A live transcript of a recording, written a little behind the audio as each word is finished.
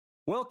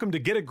Welcome to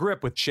Get a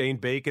Grip with Shane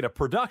Bacon, a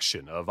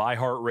production of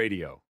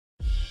iHeartRadio.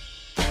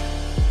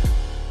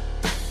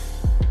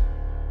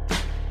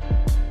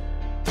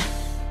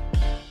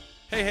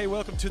 Hey,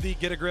 welcome to the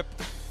Get a Grip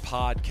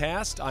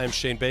podcast. I am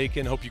Shane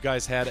Bacon. Hope you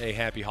guys had a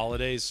happy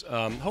holidays.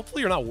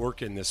 Hopefully you're not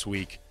working this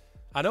week.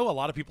 I know a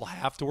lot of people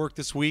have to work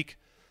this week,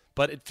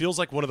 but it feels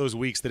like one of those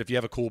weeks that if you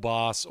have a cool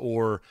boss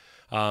or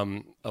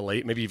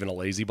maybe even a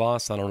lazy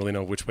boss, I don't really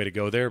know which way to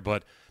go there,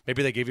 but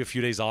maybe they gave you a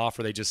few days off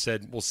or they just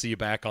said, we'll see you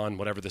back on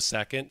whatever the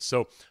second.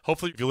 So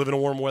hopefully if you live in a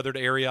warm weathered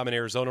area, I'm in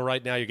Arizona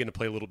right now, you're going to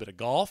play a little bit of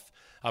golf.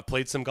 I've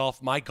played some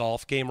golf. My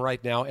golf game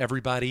right now,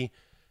 everybody,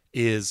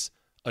 is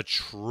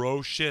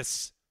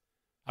atrocious.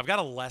 I've got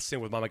a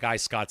lesson with my guy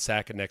Scott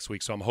Sackett next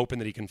week, so I'm hoping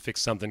that he can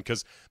fix something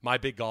because my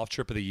big golf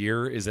trip of the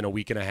year is in a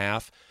week and a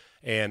half,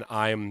 and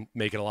I'm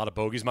making a lot of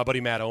bogeys. My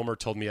buddy Matt Omer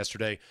told me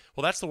yesterday,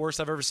 well, that's the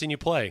worst I've ever seen you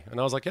play. And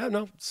I was like, yeah,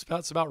 no,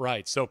 it's about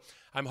right. So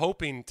I'm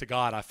hoping to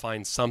God I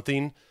find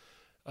something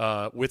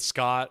with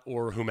Scott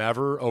or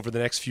whomever over the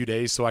next few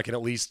days so I can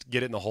at least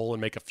get it in the hole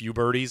and make a few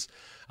birdies.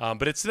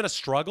 But it's been a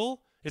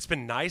struggle. It's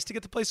been nice to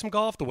get to play some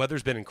golf. The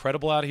weather's been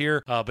incredible out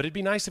here, but it'd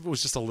be nice if it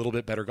was just a little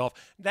bit better golf.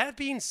 That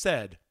being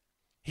said,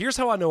 here's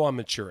how I know I'm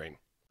maturing.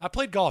 I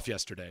played golf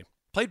yesterday.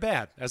 Played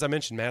bad. As I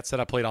mentioned, Matt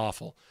said I played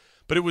awful.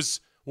 But it was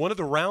one of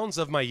the rounds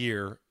of my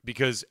year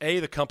because,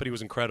 A, the company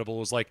was incredible. It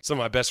was like some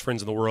of my best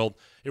friends in the world.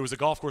 It was a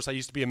golf course I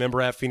used to be a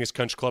member at, Phoenix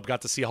Country Club. Got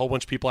to see a whole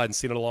bunch of people I hadn't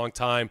seen in a long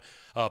time.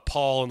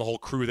 Paul and the whole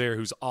crew there,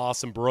 who's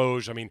awesome.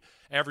 Broge, I mean,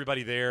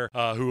 everybody there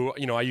who,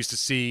 I used to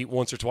see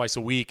once or twice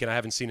a week and I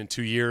haven't seen in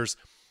 2 years.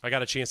 I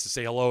got a chance to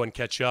say hello and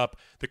catch up.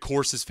 The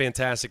course is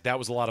fantastic. That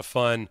was a lot of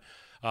fun.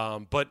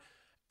 But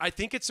I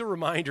think it's a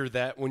reminder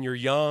that when you're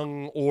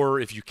young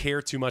or if you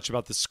care too much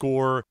about the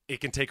score,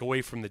 it can take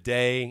away from the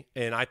day.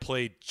 And I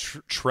played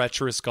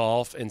treacherous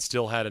golf and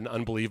still had an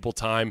unbelievable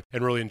time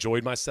and really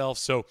enjoyed myself.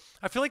 So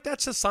I feel like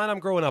that's a sign I'm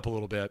growing up a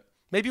little bit.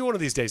 Maybe one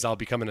of these days I'll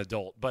become an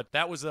adult. But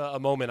that was a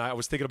moment. I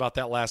was thinking about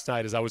that last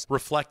night as I was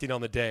reflecting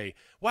on the day.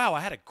 Wow, I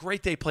had a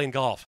great day playing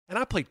golf. And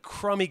I played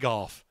crummy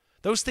golf.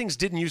 Those things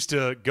didn't used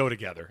to go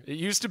together. It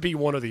used to be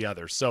one or the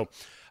other. So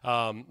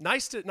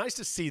nice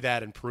to see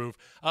that improve.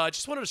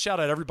 Just wanted to shout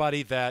out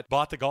everybody that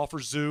bought the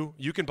Golfer's Zoo.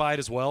 You can buy it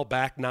as well.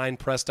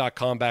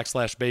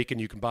 Back9press.com/bacon.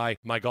 You can buy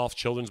my golf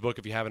children's book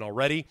if you haven't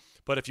already.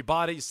 But if you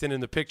bought it, you send in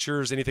the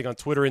pictures, anything on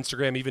Twitter,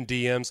 Instagram, even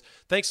DMs.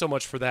 Thanks so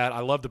much for that. I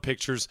love the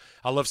pictures.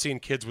 I love seeing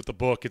kids with the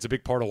book. It's a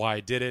big part of why I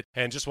did it.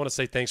 And just want to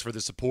say thanks for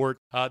the support.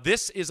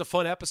 This is a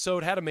fun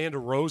episode. Had Amanda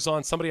Rose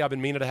on, somebody I've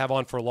been meaning to have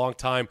on for a long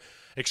time.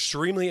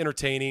 Extremely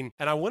entertaining.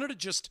 And I wanted to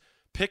just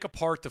pick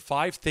apart the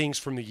 5 things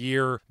from the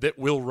year that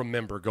we'll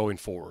remember going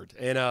forward.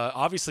 And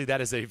obviously that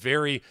is a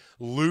very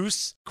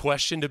loose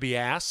question to be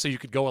asked, so you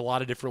could go a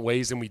lot of different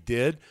ways, and we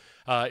did.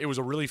 It was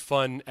a really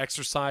fun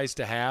exercise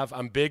to have.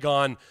 I'm big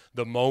on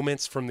the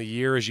moments from the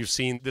year, as you've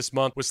seen this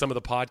month with some of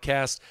the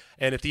podcasts.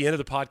 And at the end of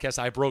the podcast,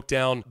 I broke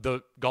down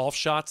the golf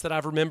shots that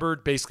I've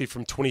remembered, basically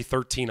from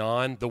 2013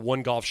 on, the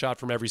one golf shot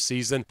from every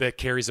season that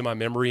carries in my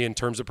memory in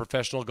terms of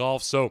professional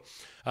golf. So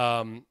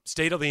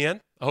stay till the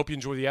end. I hope you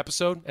enjoy the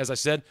episode. As I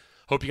said,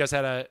 hope you guys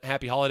had a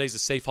happy holidays, a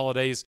safe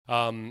holidays,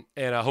 and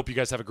I hope you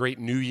guys have a great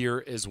new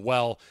year as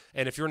well.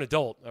 And if you're an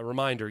adult, a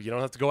reminder, you don't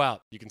have to go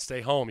out. You can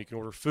stay home. You can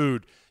order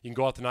food. You can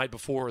go out the night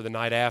before or the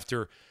night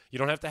after. You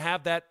don't have to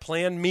have that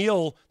planned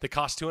meal that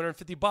costs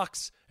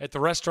 $250 at the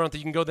restaurant that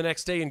you can go the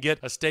next day and get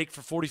a steak for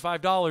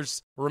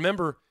 $45.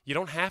 Remember, you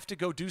don't have to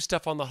go do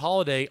stuff on the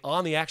holiday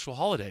on the actual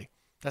holiday.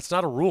 That's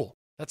not a rule.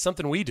 That's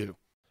something we do.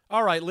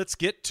 All right, let's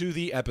get to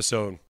the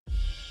episode.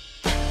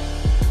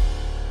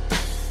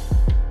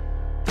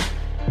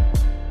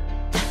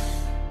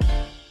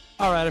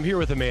 All right, I'm here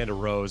with Amanda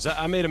Rose.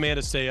 I made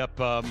Amanda stay up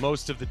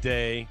most of the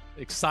day,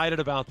 excited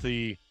about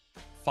the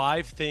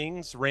 5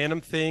 things,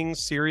 random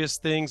things, serious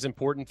things,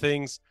 important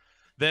things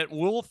that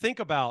we'll think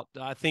about,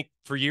 I think,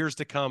 for years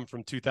to come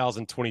from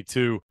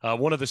 2022.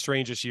 One of the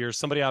strangest years,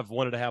 somebody I've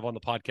wanted to have on the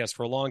podcast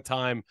for a long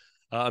time.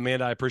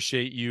 Amanda, I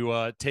appreciate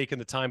you taking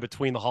the time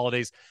between the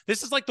holidays.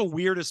 This is like the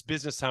weirdest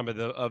business time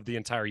of the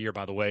entire year,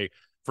 by the way,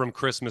 from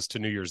Christmas to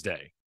New Year's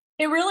Day.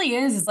 It really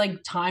is. It's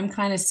like time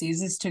kind of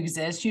ceases to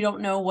exist. You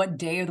don't know what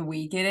day of the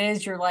week it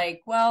is. You're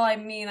like, well, I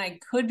mean, I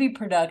could be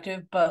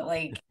productive, but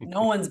like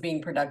no one's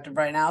being productive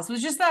right now. So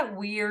it's just that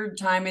weird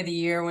time of the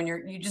year when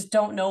you just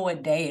don't know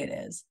what day it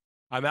is.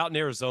 I'm out in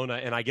Arizona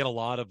and I get a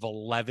lot of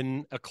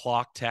 11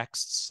 o'clock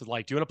texts.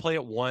 Like, do you want to play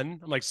at 1?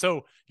 I'm like,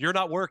 so you're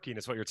not working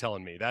is what you're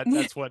telling me.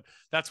 That's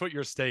what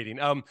you're stating.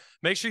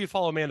 Make sure you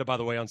follow Amanda, by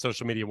the way, on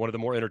social media. One of the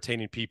more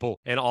entertaining people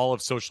in all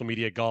of social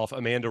media golf,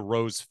 Amanda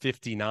Rose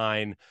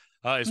 59.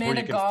 Is Amanda where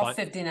you can Golf find,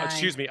 59.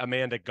 Excuse me,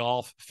 Amanda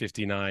Golf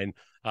 59.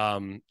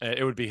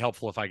 It would be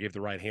helpful if I gave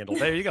the right handle.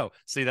 There you go.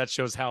 See, that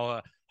shows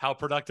how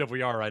productive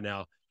we are right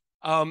now.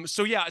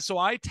 So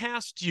I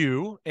tasked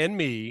you and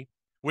me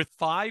with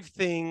 5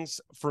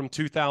 things from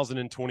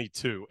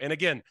 2022. And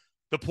again,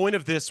 the point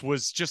of this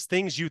was just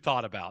things you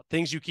thought about,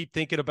 things you keep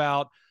thinking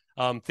about,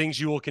 things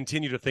you will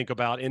continue to think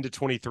about into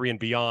 23 and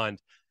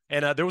beyond.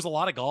 And there was a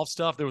lot of golf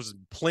stuff. There was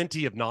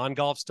plenty of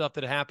non-golf stuff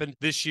that happened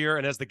this year.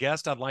 And as the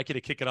guest, I'd like you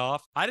to kick it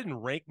off. I didn't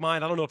rank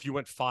mine. I don't know if you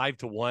went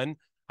 5-1.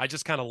 I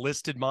just kind of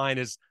listed mine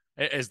as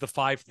the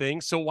 5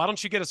 things. So why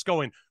don't you get us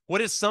going?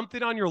 What is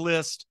something on your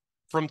list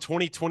from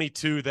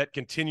 2022 that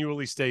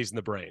continually stays in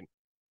the brain?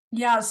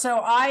 Yeah, so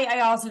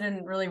I also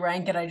didn't really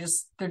rank it.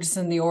 They're just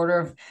in the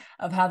order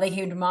of how they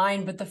came to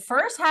mind. But the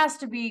first has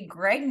to be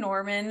Greg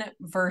Norman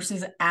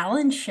versus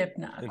Alan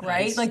Shipnuck, Nice.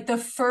 right? Like the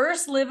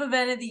first live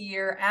event of the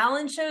year,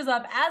 Alan shows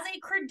up as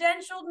a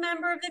credentialed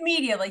member of the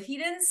media. Like he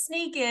didn't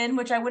sneak in,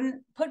 which I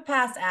wouldn't put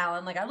past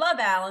Alan. Like I love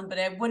Alan, but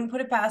I wouldn't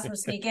put it past him to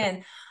sneak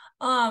in.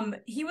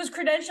 He was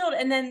credentialed,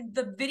 and then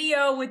the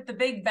video with the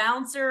big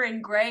bouncer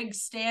and Greg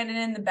standing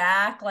in the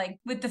back, like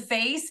with the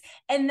face,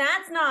 and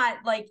that's not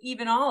like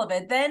even all of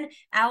it. Then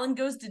Alan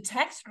goes to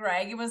text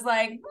Greg. It was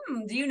like,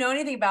 do you know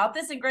anything about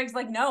this? And Greg's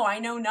like, no, I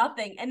know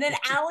nothing. And then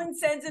Alan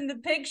sends him the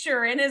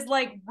picture and is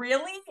like,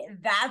 really?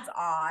 That's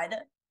odd.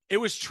 It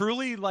was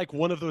truly like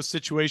one of those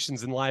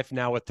situations in life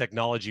now with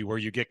technology where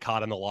you get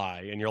caught in the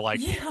lie and you're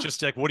like,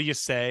 just like, what do you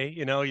say?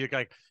 You know, you're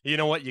like, you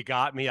know what? You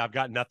got me. I've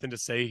got nothing to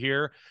say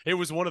here. It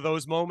was one of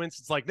those moments.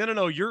 It's like,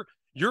 no, you're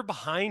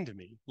behind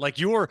me. Like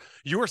you're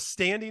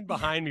standing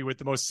behind me with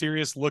the most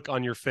serious look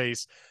on your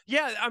face.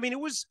 Yeah. I mean,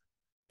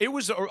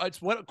 it's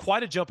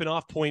quite a jumping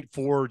off point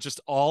for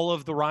just all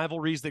of the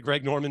rivalries that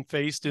Greg Norman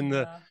faced in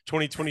the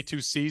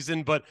 2022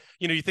 season. But,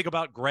 you know, you think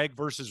about Greg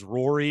versus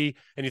Rory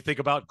and you think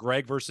about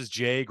Greg versus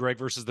Jay, Greg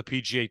versus the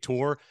PGA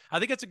Tour. I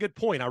think that's a good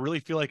point. I really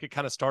feel like it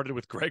kind of started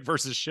with Greg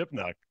versus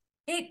Shipnuck.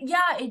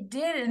 It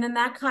did. And then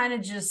that kind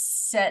of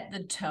just set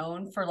the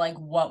tone for like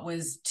what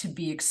was to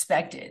be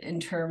expected in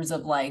terms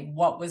of like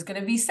what was going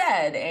to be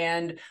said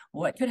and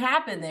what could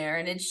happen there.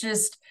 And it's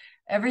just,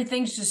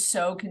 everything's just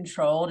so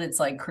controlled. It's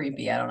like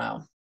creepy. I don't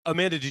know.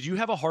 Amanda, did you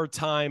have a hard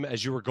time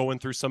as you were going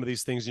through some of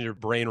these things in your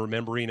brain,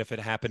 remembering if it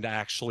happened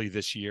actually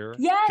this year?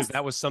 Yes. Because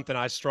that was something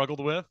I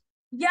struggled with.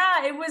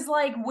 Yeah, it was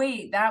like,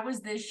 wait, that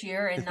was this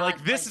year and not like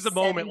this like is a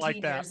moment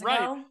like that.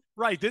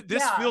 Right.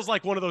 This feels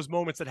like one of those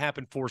moments that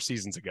happened 4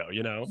 seasons ago,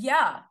 you know?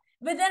 Yeah.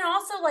 But then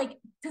also like,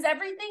 because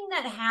everything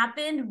that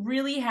happened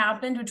really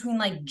happened between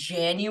like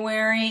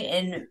January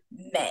and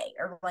May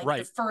or like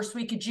the first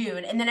week of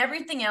June. And then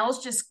everything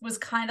else just was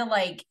kind of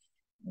like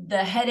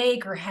the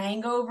headache or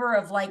hangover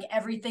of like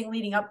everything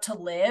leading up to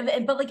live.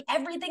 But like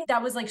everything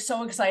that was like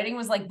so exciting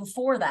was like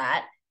before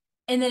that.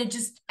 And then it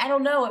just, I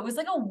don't know. It was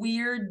like a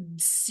weird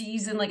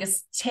season, like a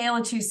tale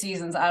of 2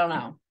 seasons. I don't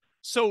know.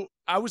 So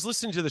I was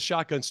listening to the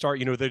Shotgun Start,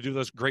 you know, they do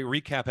those great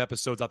recap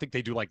episodes. I think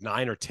they do like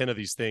 9 or 10 of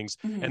these things,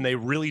 and they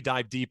really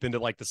dive deep into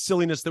like the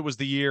silliness that was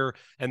the year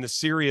and the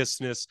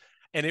seriousness.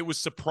 And it was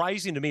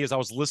surprising to me as I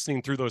was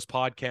listening through those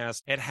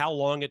podcasts at how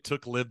long it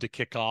took Live to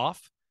kick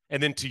off.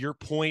 And then to your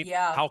point,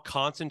 how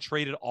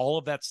concentrated all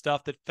of that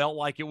stuff that felt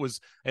like it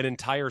was an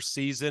entire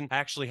season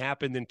actually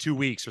happened in 2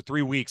 weeks or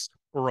 3 weeks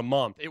or a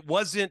month. It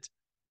wasn't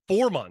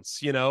 4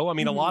 months, you know? I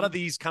mean, a lot of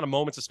these kind of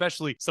moments,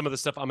 especially some of the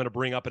stuff I'm going to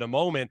bring up in a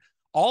moment,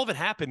 all of it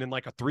happened in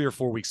like a 3 or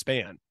 4 week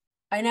span.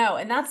 I know.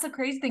 And that's the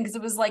crazy thing, because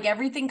it was like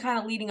everything kind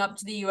of leading up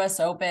to the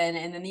US Open,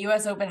 and then the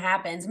US Open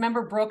happens.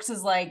 Remember, Brooks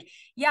is like,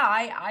 yeah,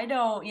 I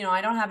don't, you know,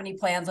 I don't have any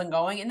plans on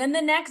going. And then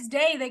the next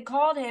day they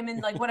called him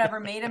and like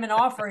whatever, made him an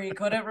offer he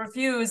couldn't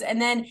refuse.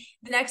 And then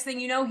the next thing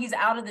you know, he's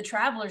out of the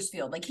Travelers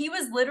Field. Like he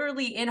was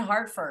literally in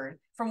Hartford,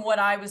 from what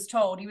I was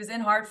told. He was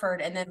in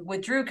Hartford and then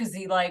withdrew because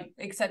he like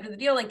accepted the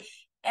deal. Like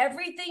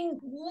everything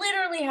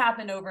literally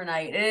happened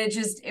overnight, and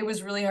it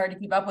was really hard to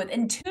keep up with.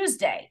 And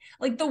Tuesday,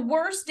 like the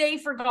worst day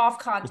for golf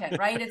content,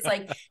 right? It's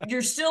like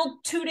you're still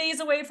 2 days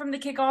away from the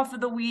kickoff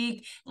of the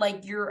week,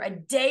 like you're a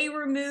day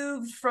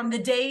removed from the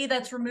day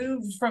that's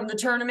removed from the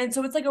tournament,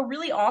 so it's like a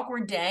really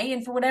awkward day.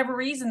 And for whatever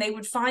reason, they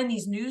would find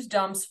these news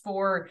dumps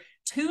for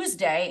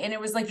Tuesday, and it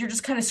was like you're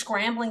just kind of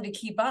scrambling to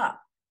keep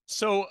up.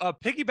 So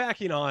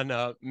piggybacking on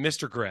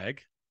Mr.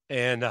 Greg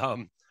and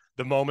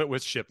the moment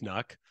with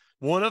Shipnuck,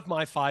 one of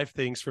my 5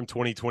 things from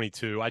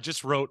 2022, I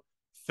just wrote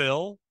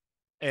Phil,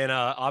 and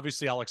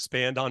obviously I'll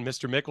expand on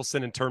Mr.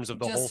 Mickelson in terms of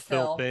the whole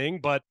Phil thing.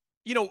 But,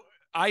 you know,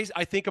 I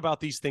think about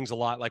these things a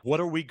lot. Like, what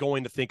are we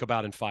going to think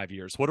about in 5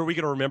 years? What are we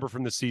going to remember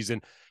from the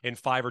season in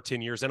 5 or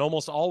 10 years? And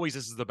almost always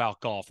this is about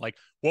golf. Like,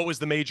 what was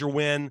the major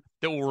win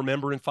that we'll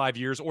remember in 5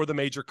 years, or the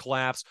major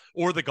collapse,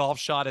 or the golf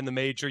shot in the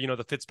major? You know,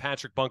 the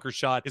Fitzpatrick bunker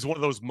shot is one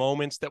of those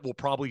moments that we'll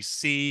probably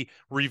see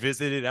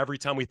revisited every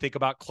time we think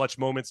about clutch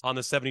moments on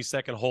the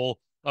 72nd hole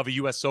of a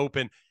U.S.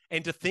 Open.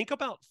 And to think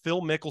about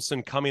Phil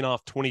Mickelson coming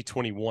off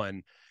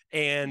 2021,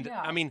 and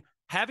I mean,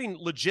 having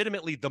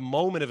legitimately the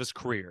moment of his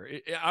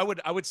career, I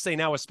would say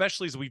now,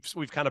 especially as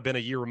we've kind of been a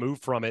year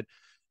removed from it,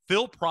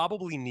 Phil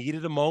probably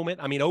needed a moment.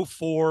 I mean,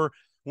 2004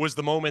 was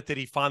the moment that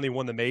he finally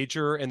won the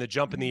major, and the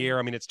jump in the air,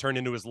 I mean, it's turned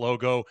into his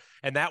logo.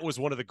 And that was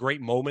one of the great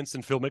moments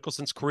in Phil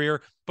Mickelson's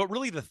career. But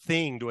really the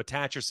thing to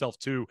attach yourself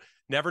to,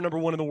 never number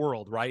one in the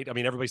world, right? I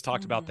mean, everybody's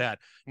talked about that.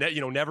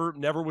 You know,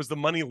 never was the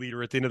money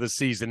leader at the end of the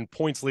season,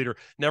 points leader,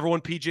 never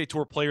won PGA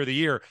Tour Player of the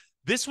Year.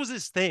 this was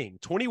his thing.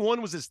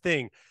 21 was his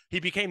thing. He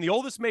became the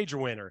oldest major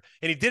winner,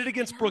 and he did it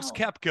against Brooks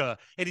Koepka,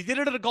 and he did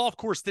it at a golf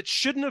course that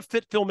shouldn't have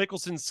fit Phil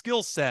Mickelson's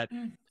skill set.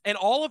 And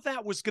all of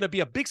that was going to be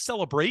a big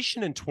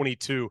celebration in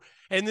 22.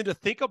 And then to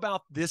think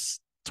about this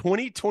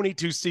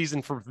 2022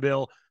 season for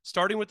Phil,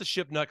 starting with the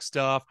Shipnuck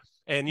stuff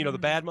and, the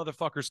bad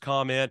motherfuckers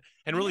comment,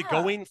 and really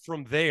going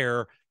from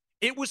there,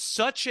 it was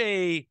such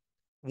a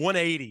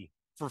 180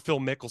 for Phil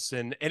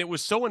Mickelson, and it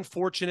was so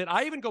unfortunate.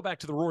 I even go back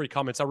to the Rory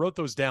comments. I wrote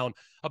those down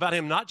about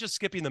him not just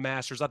skipping the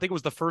Masters. I think it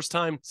was the first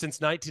time since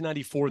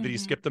 1994 that he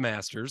skipped the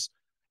Masters.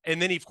 And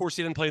then, of course,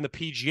 he didn't play in the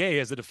PGA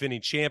as a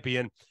defending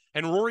champion.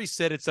 And Rory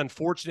said, it's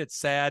unfortunate,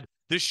 sad.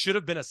 This should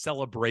have been a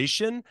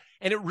celebration.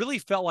 And it really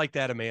felt like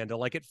that, Amanda.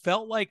 Like, it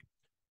felt like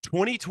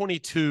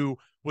 2022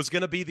 was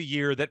going to be the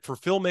year that for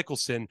Phil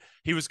Mickelson,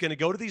 he was going to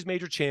go to these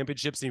major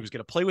championships and he was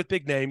going to play with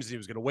big names. And he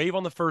was going to wave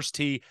on the first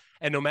tee.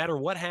 And no matter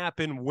what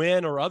happened,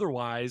 when or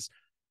otherwise,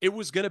 it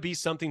was going to be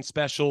something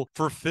special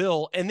for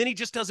Phil. And then he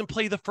just doesn't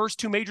play the first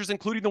two majors,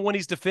 including the one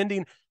he's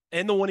defending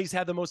and the one he's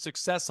had the most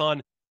success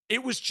on.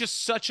 It was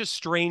just such a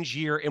strange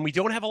year. And we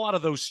don't have a lot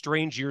of those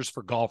strange years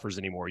for golfers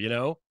anymore,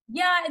 Yeah,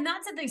 and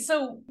that's the thing.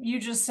 So you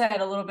just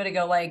said a little bit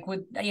ago, like,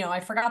 with,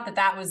 I forgot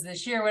that was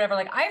this year, whatever.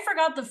 Like, I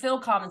forgot the Phil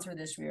comments were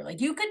this year. Like,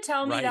 you could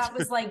tell me that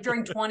was like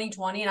during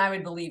 2020 and I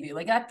would believe you.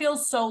 Like, that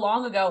feels so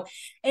long ago.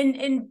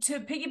 And to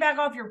piggyback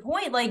off your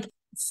point, like,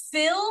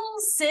 Phil,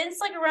 since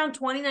like around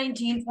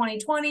 2019,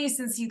 2020,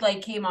 since he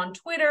like came on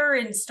Twitter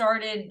and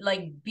started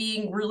like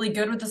being really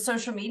good with the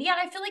social media,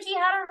 I feel like he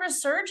had a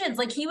resurgence.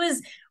 Like, he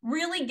was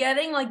really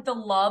getting like the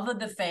love of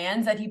the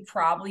fans that he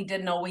probably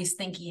didn't always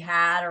think he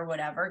had or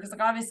whatever. Cause like,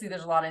 obviously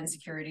there's a lot of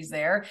insecurities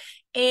there.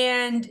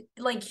 And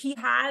like, he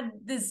had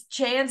this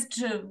chance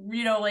to,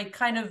 like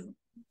kind of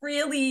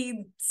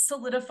really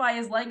solidify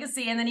his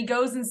legacy, and then he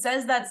goes and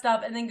says that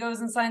stuff and then goes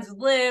and signs with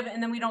LIV,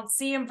 and then we don't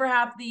see him for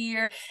half the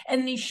year,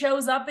 and then he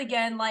shows up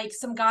again like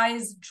some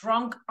guy's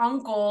drunk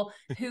uncle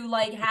who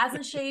like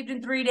hasn't shaved in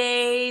 3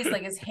 days,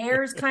 like his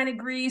hair's kind of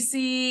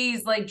greasy,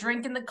 he's like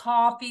drinking the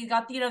coffee,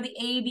 got the the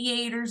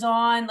aviators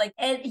on, like,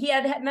 and he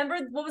had, remember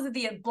what was it,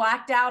 the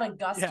blacked out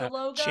Augusta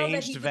logo changed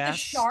that he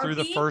vests through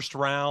the first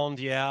round.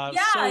 He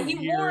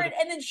wore it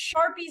and then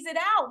Sharpies it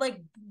out.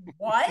 Like,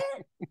 what?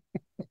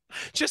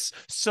 Just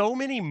so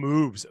many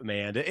moves,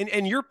 Amanda.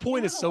 And your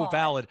point is so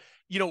valid.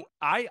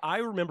 I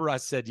remember I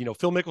said,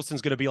 Phil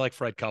Mickelson's going to be like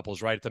Fred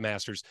Couples, right, at the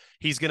Masters.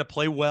 He's going to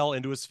play well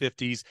into his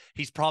 50s.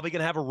 He's probably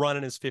going to have a run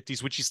in his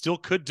 50s, which he still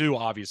could do,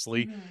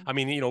 obviously. I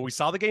mean, we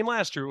saw the game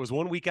last year. It was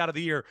 1 week out of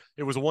the year.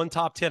 It was one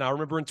top 10. I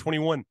remember in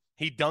 21,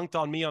 he dunked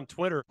on me on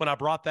Twitter when I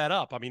brought that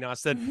up. I mean, I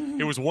said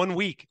it was 1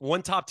 week,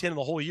 one top 10 in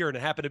the whole year, and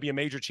it happened to be a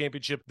major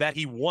championship that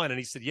he won. And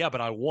he said, yeah, but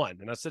I won.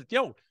 And I said,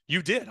 yo,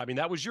 you did. I mean,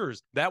 that was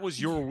yours. That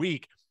was your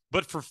week.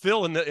 But for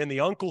Phil and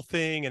the uncle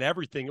thing and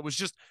everything, it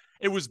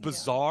was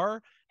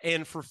bizarre.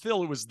 And for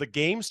Phil, it was the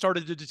game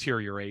started to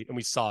deteriorate, and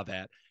we saw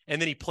that. And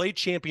then he played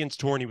Champions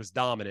Tour, and he was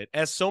dominant,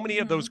 as so many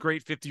of those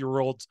great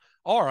 50-year-olds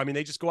are. I mean,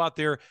 they just go out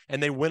there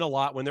and they win a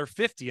lot when they're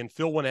 50. And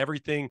Phil won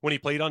everything when he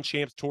played on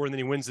Champs Tour, and then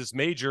he wins this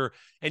major.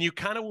 And you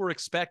kind of were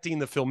expecting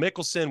the Phil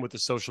Mickelson with the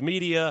social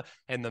media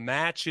and the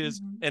matches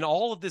and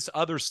all of this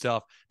other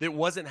stuff that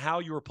wasn't how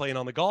you were playing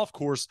on the golf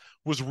course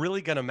was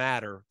really going to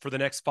matter for the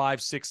next 5,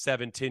 6,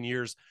 7, 10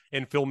 years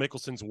in Phil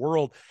Mickelson's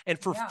world. And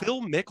for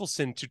Phil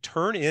Mickelson to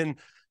turn in,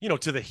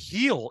 to the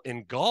heel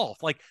in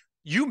golf, like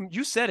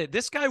you said it,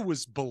 this guy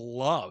was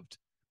beloved.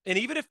 And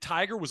even if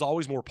Tiger was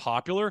always more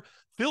popular,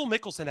 Phil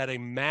Mickelson had a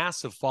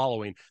massive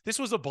following. This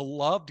was a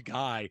beloved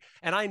guy.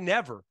 And I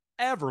never,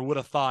 ever would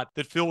have thought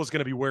that Phil was going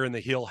to be wearing the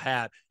heel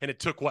hat. And it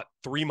took,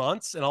 3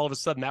 months? And all of a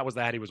sudden that was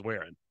the hat he was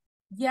wearing.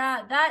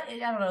 Yeah, I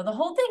don't know. The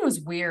whole thing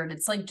was weird.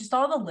 It's like just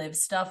all the LIV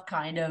stuff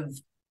kind of,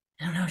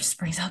 I don't know, just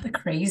brings out the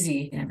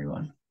crazy in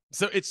everyone.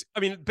 So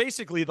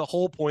basically the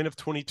whole point of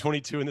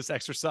 2022 in this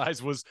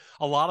exercise was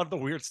a lot of the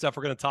weird stuff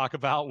we're going to talk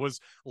about was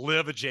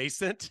LIV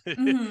adjacent,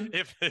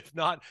 if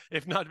not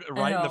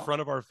right in the front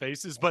of our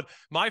faces. But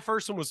my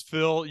first one was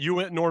Phil. You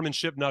went Norman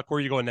Shipnuck. Where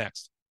are you going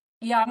next?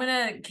 Yeah, I'm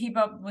going to keep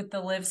up with the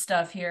LIV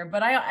stuff here.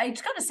 But I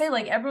just got to say,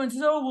 like, everyone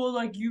says, oh, well,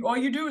 like, all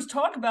you do is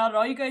talk about it.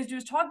 All you guys do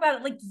is talk about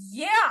it. Like,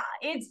 yeah,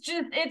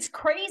 it's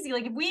crazy.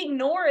 Like, if we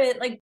ignore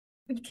it, like,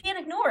 you can't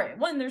ignore it.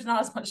 One, there's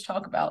not as much to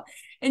talk about.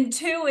 And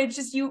two, it's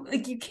just you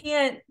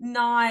can't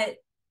not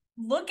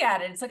look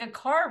at it. It's like a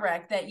car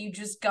wreck that you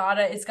just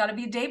it's gotta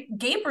be a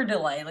gaper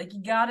delay. Like,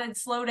 you gotta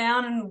slow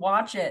down and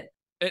watch it.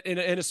 And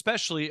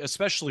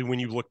especially when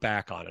you look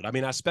back on it. I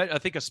mean, I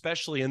think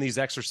especially in these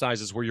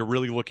exercises where you're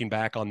really looking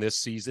back on this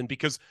season,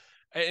 because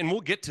and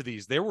we'll get to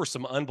these. There were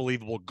some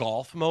unbelievable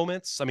golf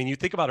moments. I mean, you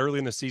think about early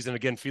in the season,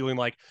 again, feeling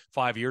like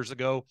 5 years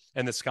ago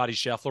and the Scottie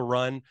Scheffler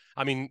run.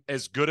 I mean,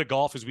 as good a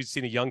golf as we've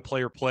seen a young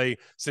player play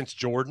since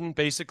Jordan,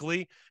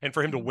 basically. And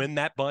for him to win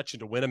that much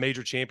and to win a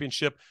major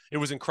championship, it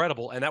was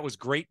incredible. And that was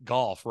great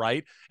golf,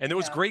 right? And there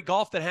was great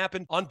golf that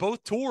happened on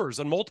both tours,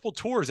 on multiple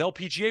tours.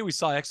 LPGA, we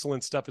saw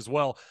excellent stuff as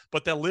well.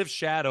 But that LIV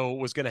shadow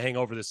was going to hang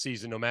over the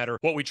season no matter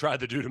what we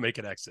tried to do to make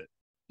it exit.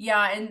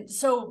 Yeah, and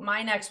so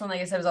my next one, like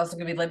I said, was also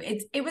gonna be Liv.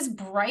 It was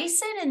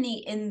Bryson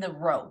in the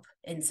rope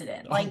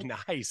incident. Oh, Like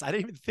nice. I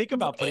didn't even think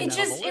about putting that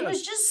on the it was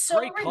list. just so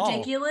Great call.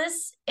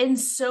 ridiculous and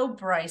so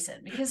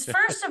Bryson, because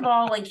first of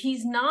all, like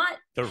he's not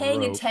The paying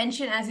rope.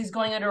 attention as he's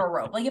going under a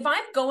rope. Like if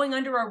I'm going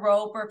under a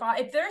rope, or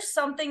if there's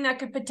something that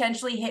could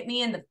potentially hit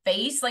me in the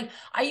face, like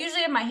I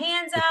usually have my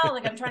hands out,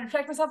 like I'm trying to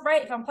protect myself,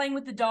 right? If I'm playing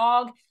with the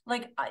dog,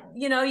 like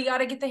you know, you got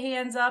to get the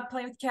hands up.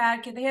 Playing with the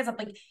cat, get the hands up.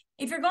 Like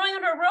if you're going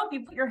under a rope,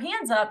 you put your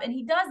hands up, and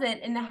he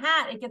doesn't. In the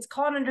hat, it gets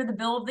caught under the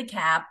bill of the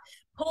cap,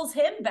 pulls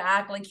him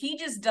back. Like he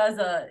just does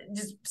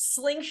just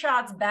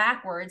slingshots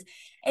backwards.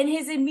 And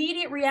his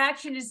immediate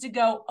reaction is to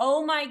go,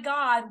 oh my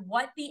God,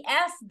 what the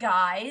F,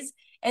 guys?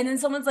 And then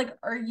someone's like,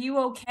 are you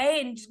okay?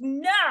 And just,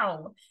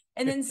 no.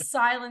 And then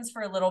silence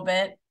for a little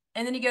bit.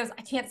 And then he goes,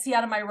 I can't see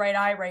out of my right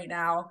eye right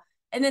now.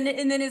 And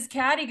then his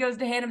caddy goes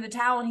to hand him the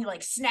towel, and he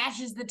like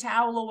snatches the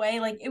towel away.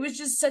 Like it was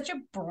just such a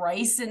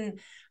Bryson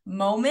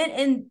moment.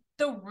 And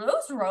those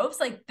ropes,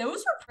 like those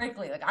were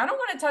prickly. Like I don't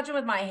want to touch them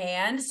with my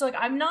hand. So like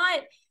I'm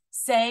not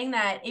saying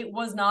that it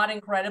was not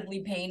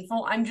incredibly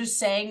painful. I'm just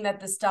saying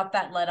that the stuff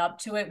that led up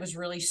to it was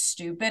really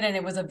stupid, and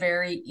it was a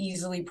very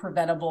easily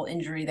preventable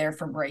injury there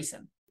for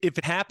Bryson. If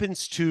it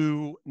happens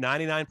to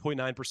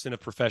 99.9%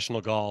 of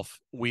professional golf,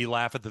 we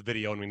laugh at the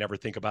video and we never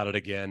think about it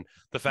again.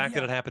 The fact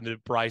that it happened to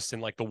Bryson,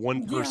 like the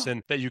one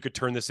person that you could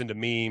turn this into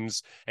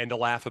memes and to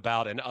laugh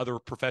about, and other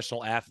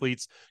professional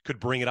athletes could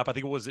bring it up. I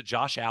think it was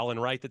Josh Allen,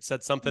 right, that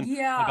said something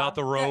about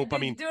the rope.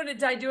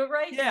 Did I do it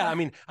right? Yeah, I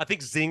mean, I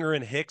think Zinger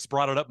and Hicks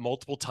brought it up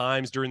multiple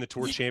times during the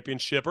Tour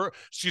Championship, or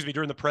excuse me,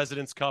 during the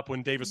President's Cup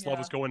when Davis Love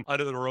was going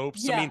under the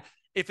ropes. I mean,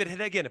 if it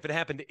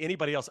happened to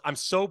anybody else, I'm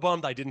so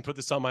bummed I didn't put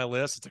this on my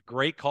list. It's a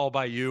great call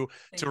by you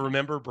to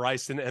remember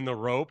Bryson and the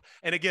rope.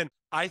 And again,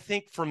 I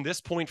think from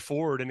this point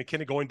forward, and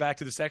kind of going back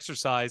to this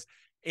exercise,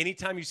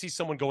 anytime you see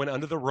someone going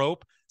under the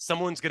rope,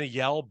 someone's going to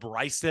yell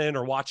Bryson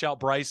or watch out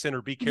Bryson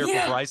or be careful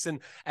Bryson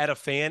at a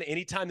fan.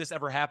 Anytime this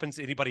ever happens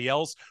to anybody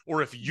else,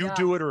 or if you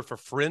do it or if a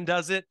friend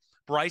does it,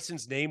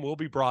 Bryson's name will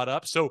be brought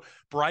up. So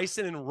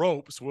Bryson and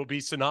ropes will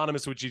be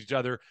synonymous with each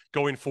other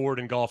going forward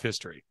in golf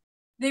history.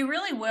 They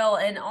really will.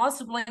 And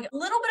also, like, a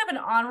little bit of an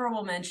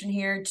honorable mention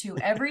here to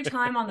every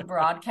time on the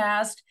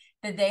broadcast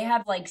that they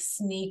have like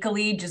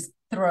sneakily just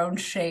thrown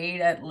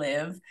shade at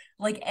Liv.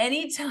 Like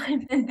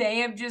anytime that they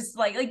have just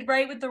like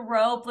right with the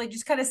rope, like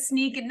just kind of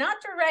sneaking, not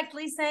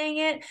directly saying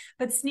it,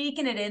 but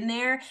sneaking it in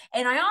there.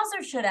 And I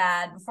also should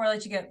add, before I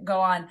let you go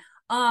on,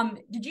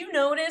 did you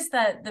notice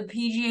that the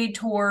PGA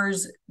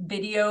Tour's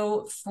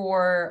video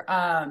for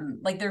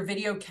like their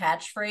video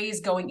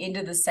catchphrase going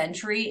into the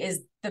century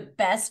is the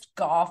best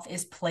golf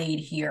is played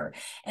here?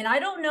 And I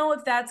don't know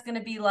if that's going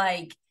to be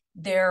like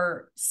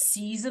their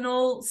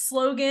seasonal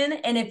slogan.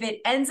 And if it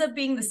ends up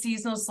being the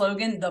seasonal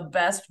slogan, the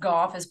best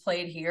golf is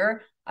played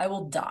here, I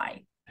will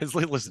die.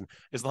 Listen,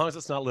 as long as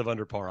it's not Live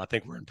Under Par, I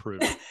think we're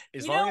improved.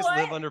 As long as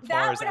Live Under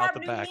Par is out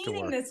the back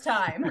door. This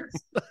time.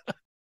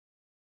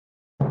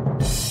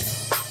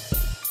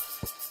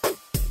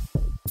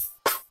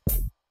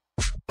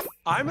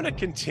 I'm going to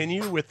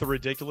continue with the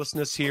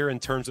ridiculousness here in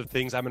terms of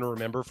things I'm going to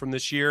remember from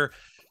this year.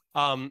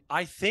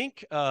 I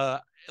think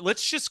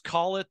let's just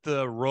call it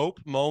the rope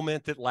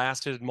moment that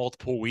lasted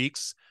multiple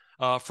weeks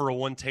for a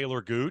one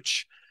Taylor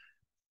Gooch.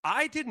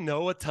 I didn't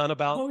know a ton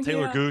about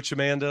Taylor Gooch,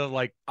 Amanda.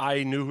 Like,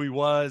 I knew who he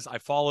was. I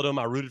followed him.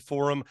 I rooted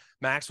for him.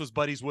 Max was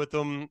buddies with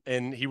him,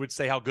 and he would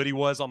say how good he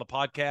was on the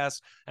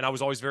podcast, and I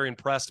was always very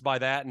impressed by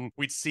that, and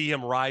we'd see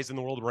him rise in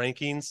the world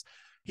rankings.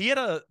 He had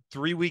a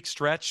 3-week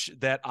stretch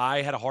that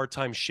I had a hard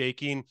time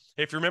shaking.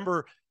 If you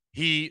remember,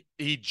 he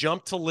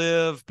jumped to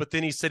Live, but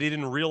then he said he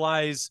didn't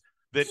realize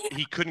that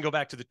he couldn't go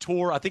back to the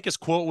tour. I think his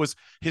quote was,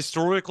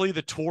 historically,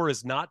 the tour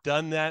has not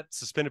done that,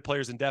 suspended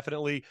players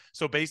indefinitely.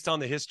 So based on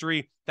the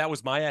history, that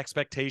was my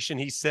expectation,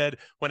 he said,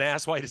 when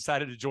asked why he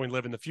decided to join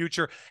Live in the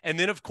future. And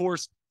then, of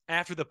course,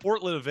 after the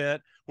Portland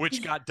event,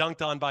 which got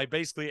dunked on by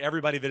basically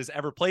everybody that has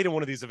ever played in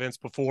one of these events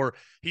before,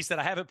 he said,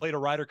 I haven't played a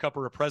Ryder Cup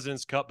or a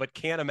President's Cup, but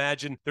can't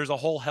imagine there's a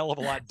whole hell of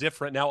a lot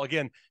different. Now,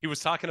 again, he was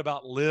talking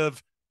about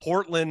Live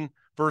Portland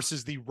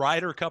versus the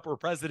Ryder Cup or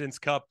President's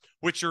Cup,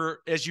 which are,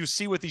 as you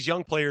see with these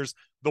young players,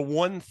 the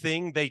one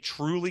thing they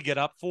truly get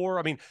up for.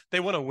 I mean, they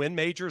want to win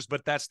majors,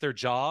 but that's their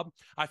job.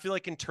 I feel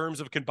like in terms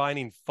of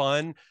combining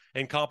fun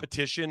and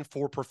competition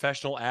for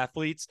professional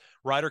athletes,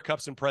 Ryder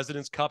Cups and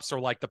President's Cups are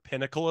like the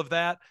pinnacle of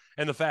that.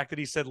 And the fact that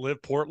he said Live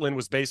Portland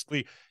was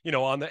basically,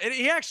 on the, and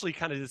he actually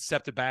kind of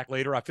stepped it back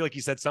later. I feel like he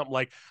said something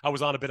like, I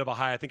was on a bit of a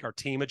high. I think our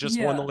team had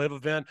just won the Live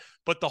event,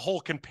 but the whole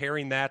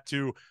comparing that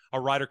to a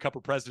Ryder Cup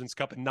or President's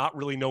Cup and not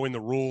really knowing the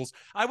rules.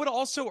 I would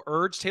also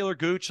urge Taylor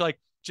Gooch, like,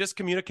 just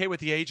communicate with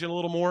the agent a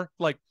little more,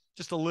 like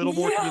just a little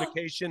more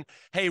communication.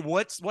 Hey,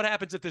 what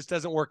happens if this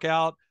doesn't work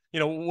out?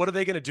 What are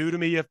they going to do to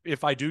me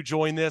if I do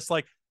join this?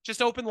 Like,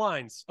 just open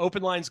lines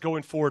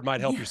going forward might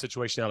help your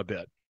situation out a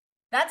bit.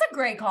 That's a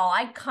great call.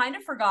 I kind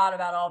of forgot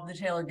about all of the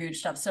Taylor Gooch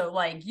stuff. So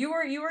like you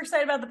were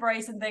excited about the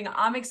Bryson thing.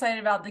 I'm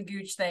excited about the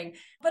Gooch thing.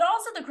 But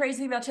also the crazy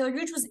thing about Taylor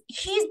Gooch was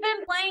he's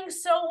been playing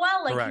so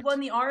well. Like Correct. he won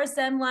the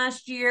RSM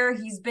last year.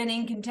 He's been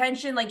in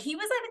contention. Like he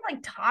was, I think,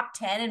 like top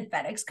 10 in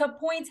FedEx Cup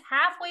points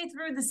halfway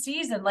through the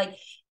season. Like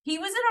he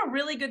was in a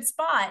really good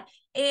spot.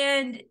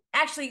 And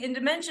actually, in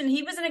Dimension,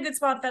 he was in a good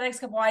spot FedEx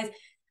Cup wise.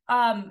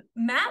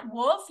 Matt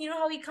Wolff, you know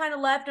how he kind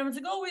of left and was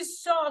like, oh, he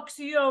sucks.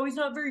 You know, he's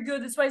not very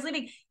good. That's why he's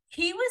leaving.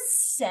 He was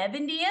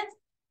 70th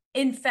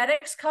in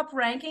FedEx Cup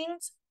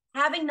rankings,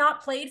 having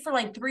not played for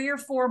like 3 or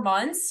 4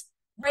 months,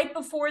 right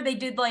before they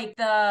did like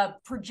the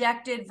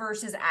projected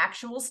versus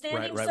actual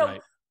standing.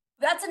 Right.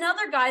 That's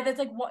another guy that's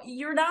like, what,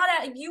 you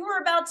were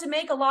about to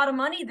make a lot of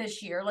money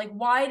this year. Like,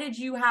 why did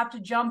you have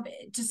to jump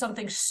to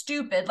something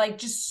stupid? Like,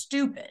 just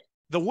stupid.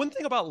 The one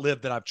thing about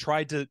LIV that I've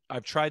tried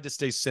to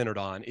stay centered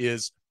on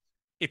is,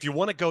 if you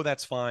want to go,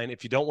 that's fine.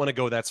 If you don't want to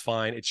go, that's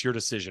fine. It's your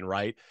decision,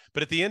 right?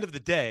 But at the end of the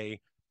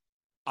day,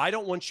 I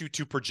don't want you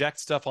to project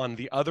stuff on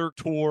the other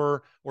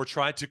tour or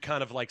try to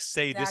kind of like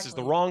say this is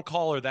the wrong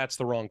call or that's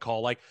the wrong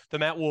call. Like the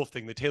Matt Wolff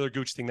thing, the Taylor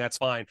Gooch thing, that's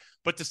fine.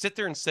 But to sit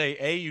there and say,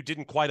 A, you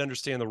didn't quite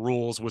understand the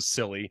rules was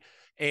silly.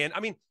 And I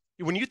mean,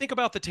 when you think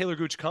about the Taylor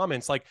Gooch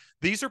comments, like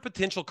these are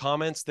potential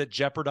comments that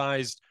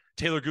jeopardized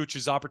Taylor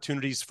Gooch's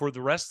opportunities for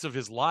the rest of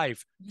his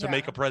life to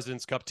make a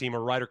President's Cup team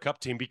or Ryder Cup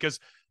team, because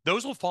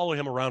those will follow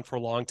him around for a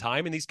long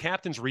time. And these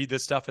captains read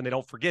this stuff and they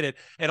don't forget it.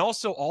 And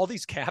also all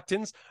these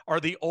captains are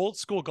the old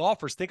school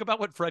golfers. Think about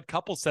what Fred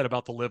Couples said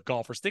about the LIV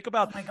golfers. Think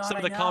about some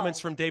of the comments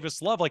from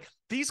Davis Love. Like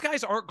these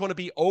guys aren't going to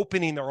be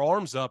opening their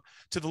arms up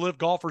to the LIV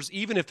golfers,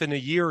 even if in a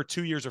year or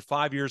 2 years or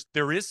 5 years,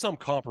 there is some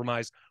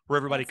compromise where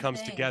everybody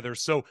comes together.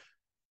 So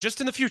just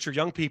in the future,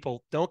 young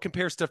people, don't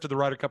compare stuff to the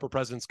Ryder Cup or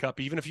President's Cup.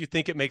 Even if you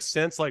think it makes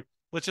sense, like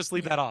let's just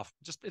leave that off.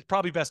 It's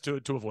probably best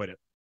to avoid it.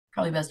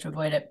 Probably best to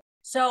avoid it.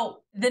 So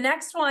the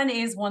next one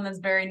is one that's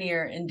very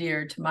near and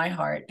dear to my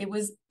heart. It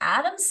was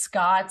Adam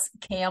Scott's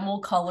camel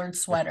colored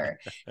sweater.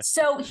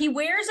 So he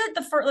wears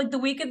it the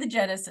week of the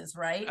Genesis,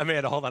 right?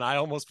 Amanda, hold on. I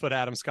almost put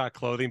Adam Scott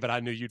clothing, but I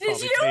knew you'd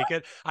probably take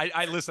it.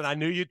 Listen, I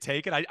knew you'd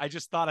take it. I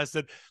just thought, I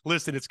said,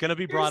 listen, it's going to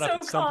be brought up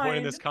at some point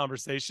in this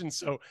conversation,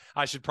 so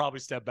I should probably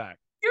step back.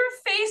 Your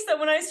face that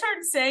when I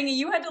started saying it,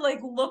 you had to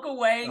like look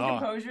away and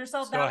compose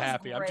yourself. So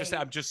happy. Great.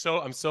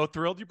 I'm so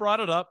thrilled you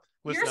brought it up.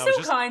 Listen,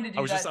 You're so kind to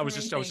do that. I was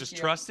just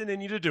trusting in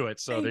you to do it.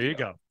 So there you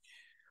go.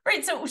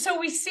 Right. So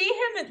we see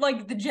him at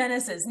like the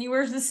Genesis and he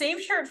wears the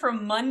same shirt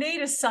from Monday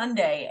to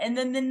Sunday. And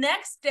then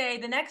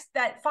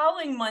that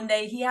following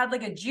Monday, he had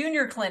like a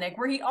junior clinic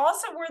where he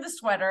also wore the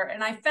sweater.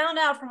 And I found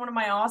out from one of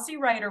my Aussie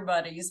writer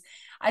buddies,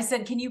 I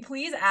said, can you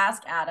please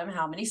ask Adam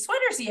how many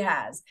sweaters he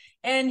has?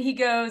 And he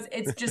goes,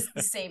 it's just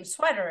the same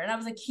sweater. And I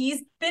was like,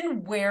 he's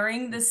been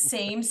wearing the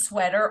same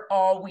sweater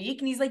all week.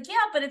 And he's like, yeah,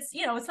 but it's,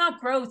 it's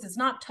not gross. It's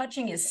not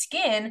touching his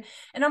skin.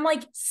 And I'm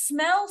like,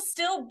 smell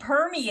still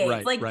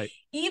permeates.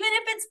 Even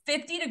if it's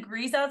 50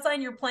 degrees outside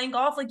and you're playing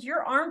golf, like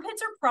your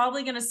armpits are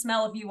probably going to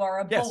smell if you are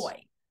a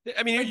boy.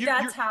 I mean,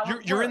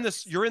 you're in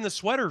the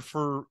sweater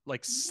for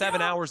like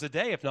 7 hours a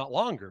day, if not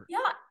longer. Yeah.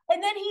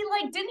 And then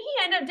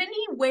didn't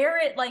he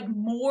wear it like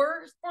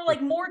more for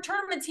like more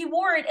tournaments? He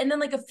wore it. And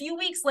then like a few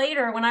weeks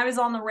later, when I was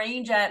on the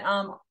range at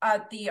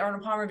the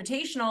Arnold Palmer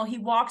Invitational, he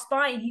walks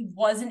by and he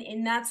wasn't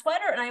in that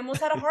sweater. And I almost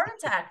had a heart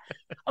attack.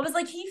 I was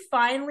like, he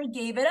finally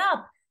gave it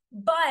up.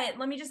 But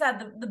let me just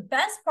add the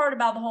best part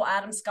about the whole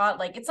Adam Scott,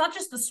 like it's not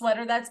just the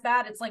sweater that's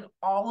bad. It's like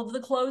all of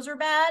the clothes are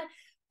bad.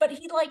 But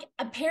he like,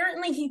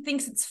 apparently he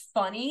thinks it's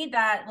funny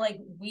that like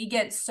we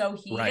get so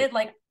heated. Right.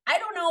 Like, I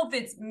don't know if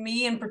it's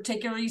me in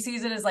particular he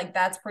sees it as like,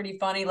 that's pretty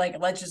funny. Like,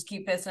 let's just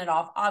keep pissing it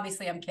off.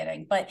 Obviously, I'm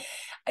kidding. But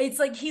it's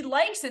like he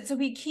likes it. So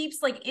he keeps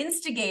like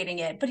instigating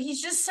it. But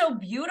he's just so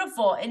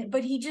beautiful.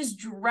 But he just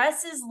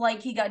dresses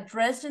like he got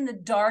dressed in the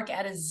dark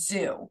at a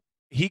zoo.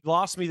 He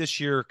lost me this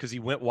year because he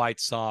went white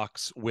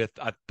socks with,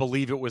 I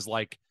believe it was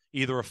like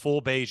either a full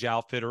beige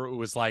outfit or it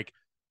was like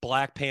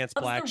black pants,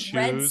 black shoes.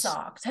 Red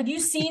socks. Have you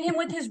seen him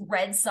with his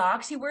red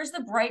socks? He wears the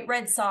bright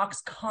red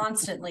socks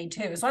constantly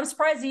too. So I'm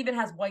surprised he even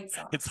has white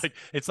socks.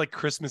 It's like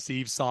Christmas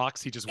Eve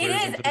socks. He just wears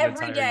them for the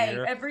every day.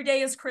 Year. Every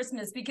day is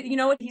Christmas because you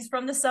know what? He's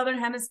from the Southern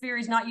Hemisphere.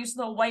 He's not used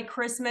to the white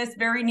Christmas.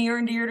 Very near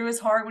and dear to his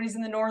heart when he's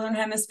in the Northern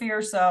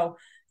Hemisphere. So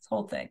this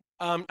whole thing.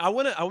 I'm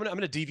going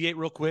to deviate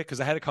real quick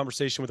because I had a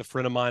conversation with a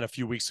friend of mine a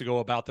few weeks ago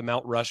about the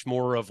Mount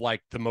Rushmore of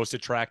like the most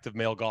attractive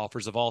male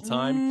golfers of all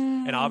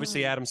time. And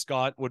obviously Adam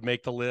Scott would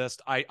make the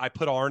list. I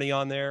put Arnie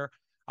on there.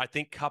 I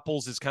think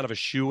Couples is kind of a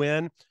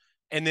shoe-in.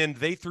 And then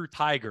they threw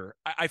Tiger.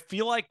 I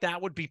feel like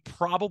that would be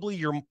probably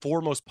your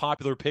 4 most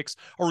popular picks.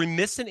 Are we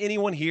missing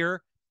anyone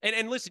here?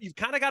 And listen, you've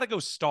kind of got to go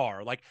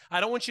star. Like,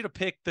 I don't want you to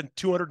pick the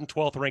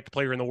 212th ranked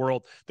player in the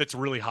world that's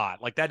really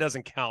hot. Like, that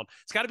doesn't count.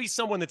 It's got to be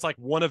someone that's like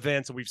won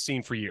events that we've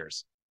seen for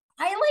years.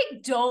 I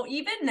like don't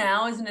even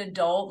now as an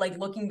adult, like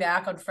looking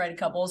back on Fred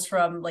Couples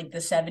from like the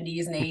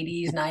 70s and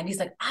 80s, 90s,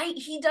 like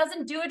he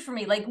doesn't do it for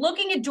me. Like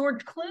looking at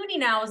George Clooney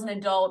now as an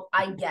adult,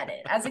 I get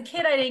it. As a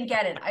kid, I didn't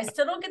get it. I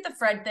still don't get the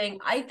Fred thing.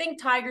 I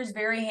think Tiger's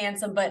very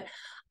handsome, but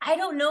I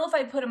don't know if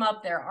I put him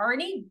up there.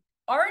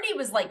 Arnie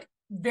was like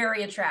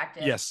very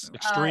attractive. Yes,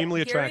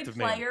 extremely attractive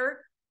Gary Player,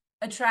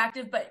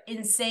 attractive but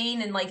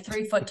insane and like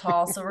 3 foot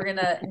tall. So we're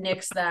gonna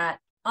nix that.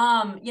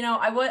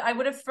 I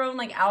would have thrown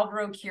like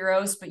Alvaro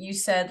Quiros, but you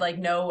said like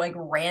no, like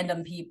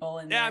random people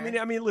in there.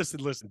 I mean,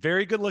 listen,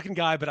 very good looking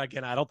guy, but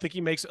again, I don't think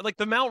he makes like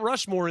the Mount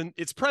Rushmore and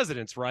it's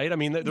presidents, right? I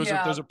mean, those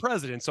are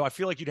presidents, so I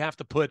feel like you'd have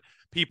to put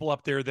people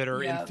up there that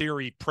are in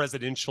theory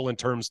presidential in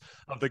terms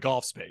of the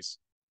golf space.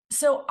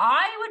 So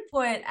I would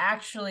put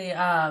actually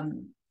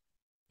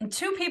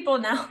 2 people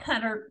now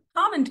that are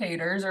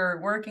commentators or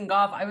work in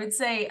golf. I would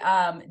say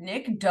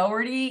Nick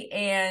Doherty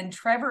and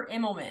Trevor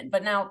Immelman,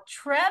 but now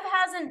Trev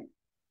hasn't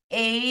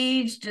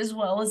aged as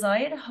well as I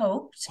had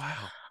hoped.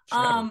 Wow.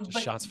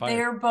 But shots fired.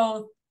 They're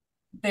both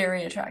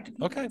very attractive.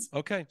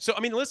 Okay. So,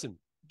 I mean, listen,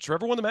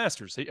 Trevor won the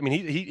Masters.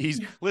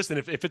 He's listen,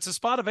 if it's a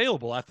spot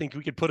available, I think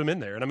we could put him in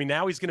there. And I mean,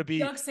 now he's going to be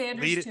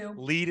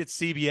lead at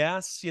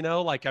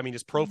CBS,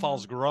 his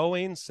profile's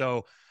growing.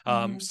 So,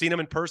 seen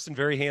him in person,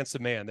 very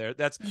handsome man there.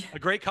 That's a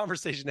great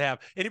conversation to have.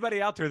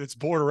 Anybody out there that's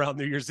bored around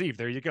New Year's Eve,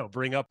 there you go.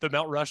 Bring up the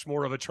Mount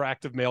Rushmore of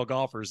attractive male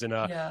golfers and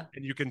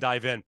you can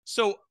dive in.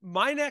 So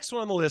my next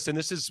one on the list, and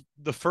this is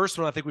the first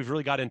one I think we've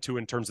really got into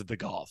in terms of the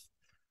golf,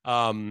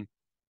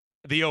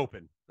 the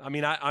Open. I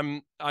mean,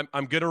 I'm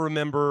going to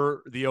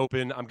remember the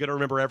Open. I'm going to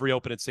remember every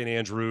Open at St.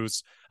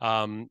 Andrews.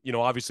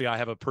 Obviously I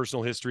have a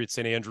personal history at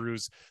St.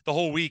 Andrews. The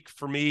whole week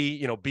for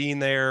me, being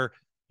there,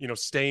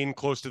 staying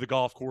close to the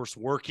golf course,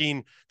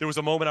 working. There was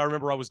a moment I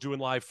remember I was doing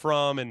live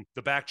from, and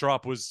the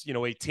backdrop was,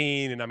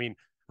 18. And I mean,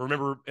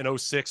 remember in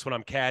 06 when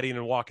I'm caddying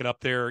and walking up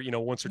there,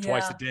 once or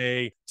twice a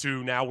day,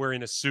 to now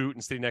wearing a suit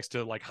and sitting next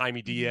to like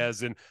Jaime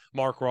Diaz and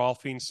Mark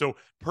Rolfing. So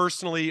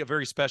personally, a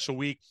very special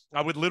week.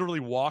 I would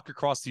literally walk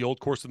across the old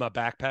course with my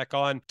backpack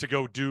on to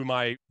go do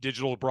my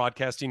digital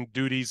broadcasting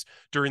duties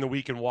during the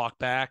week and walk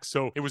back.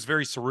 So it was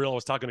very surreal. I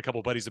was talking to a couple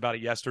of buddies about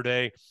it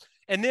yesterday.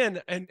 And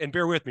then, and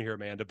bear with me here,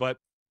 Amanda, but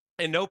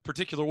in no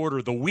particular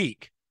order, the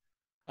week,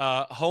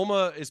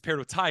 Homa is paired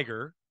with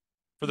Tiger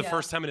for the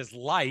first time in his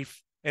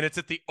life. And it's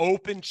at the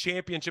Open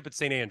Championship at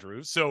St.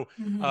 Andrews. So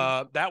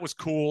that was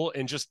cool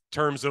in just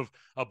terms of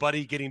a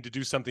buddy getting to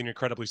do something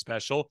incredibly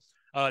special.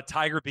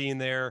 Tiger being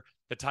there,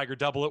 the Tiger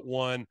double at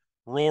 1,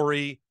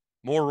 Rory's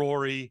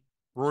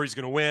going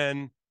to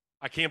win.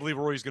 I can't believe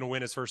Rory's going to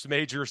win his first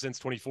major since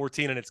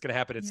 2014, and it's going to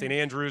happen at St.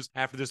 Andrews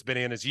after this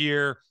bananas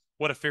year.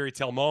 What a fairy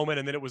tale moment.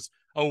 And then it was,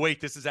 oh,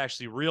 wait, this is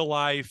actually real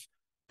life.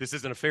 This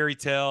isn't a fairy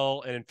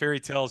tale. And in fairy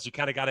tales, you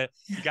kind of got to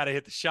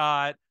hit the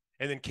shot.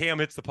 And then Cam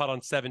hits the putt on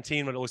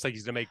 17 when it looks like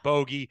he's going to make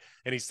bogey,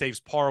 and he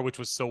saves par, which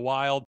was so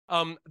wild.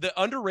 The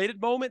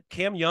underrated moment,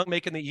 Cam Young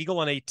making the eagle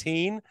on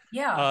 18.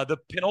 Yeah. The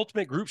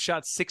penultimate group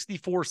shot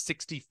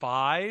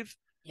 64-65.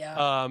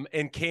 Yeah.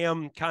 And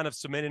Cam kind of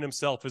cementing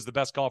himself as the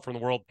best golfer in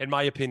the world, in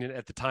my opinion,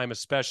 at the time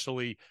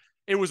especially.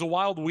 It was a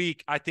wild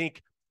week. I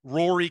think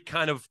Rory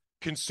kind of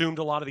consumed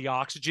a lot of the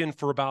oxygen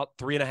for about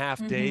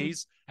 3.5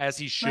 days, as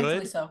he should.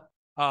 Rightfully so.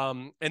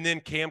 And then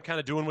Cam kind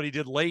of doing what he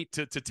did late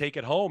to take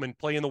it home and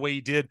playing the way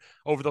he did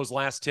over those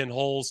last 10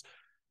 holes.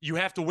 You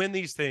have to win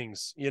these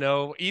things,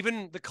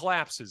 even the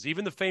collapses,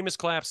 even the famous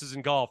collapses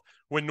in golf.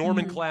 When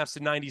Norman collapsed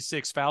in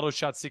 96, Faldo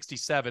shot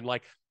 67.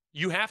 Like,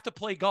 you have to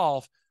play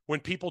golf when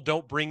people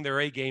don't bring their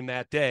A game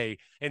that day.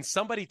 And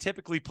somebody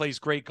typically plays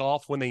great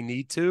golf when they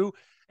need to.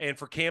 And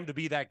for Cam to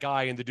be that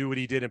guy and to do what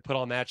he did and put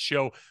on that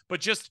show,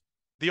 but just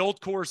the old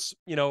course,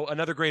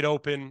 another great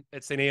Open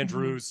at St.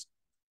 Andrews.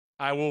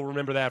 I will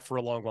remember that for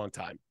a long, long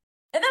time.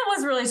 And that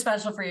was really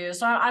special for you.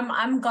 So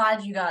I'm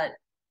glad you got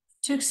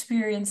to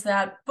experience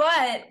that.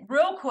 But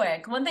real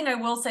quick, one thing I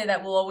will say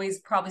that will always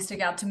probably stick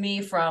out to me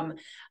from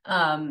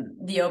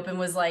the Open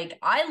was like,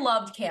 I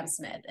loved Cam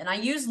Smith, and I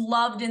used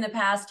loved in the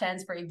past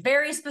tense for a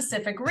very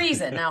specific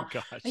reason. Now,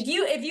 like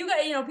if you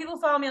got, people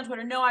follow me on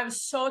Twitter, know I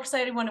was so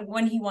excited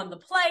when he won the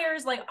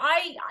Players. Like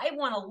I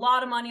won a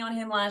lot of money on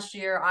him last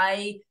year.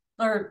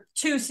 Or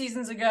 2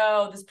 seasons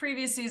ago, this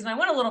previous season, I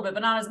won a little bit,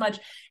 but not as much.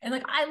 And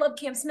like, I love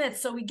Cam Smith.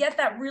 So we get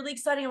that really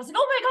exciting. I was like,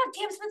 oh my God,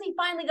 Cam Smith, he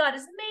finally got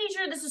his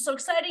major. This is so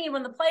exciting. He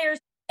won the Players.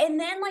 And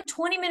then like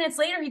 20 minutes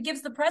later, he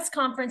gives the press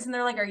conference and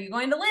they're like, are you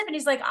going to live? And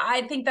he's like,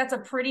 I think that's a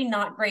pretty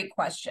not great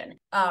question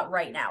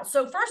right now.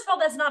 So first of all,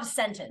 that's not a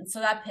sentence.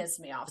 So that pissed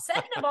me off.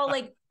 Second of all,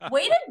 like,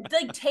 way to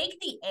like take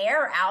the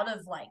air out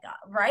of like,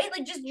 right?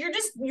 Like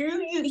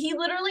he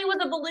literally was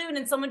a balloon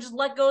and someone just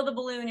let go of the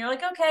balloon. You're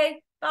like,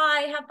 okay,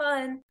 bye, have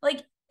fun. Like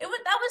that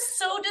was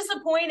so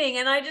disappointing.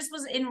 And I just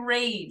was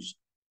enraged.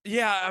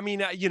 Yeah, I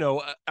mean,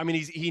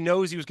 he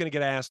knows he was going to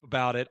get asked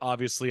about it,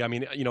 obviously. I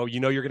mean, you're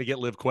going to get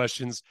live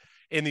questions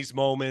in these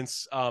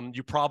moments.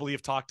 You probably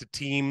have talked to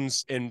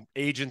teams and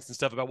agents and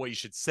stuff about what you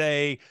should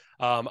say.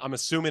 I'm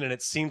assuming, and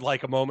it seemed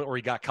like a moment where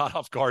he got caught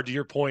off guard, to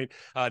your point,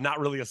 not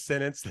really a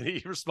sentence that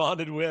he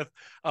responded with,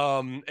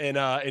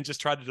 and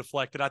just tried to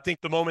deflect it. I think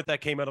the moment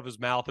that came out of his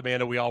mouth,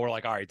 Amanda, we all were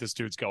like, all right, this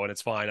dude's going,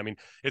 it's fine. I mean,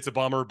 it's a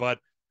bummer, but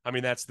I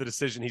mean, that's the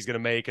decision he's going to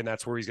make, and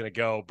that's where he's going to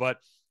go. But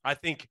I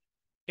think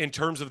in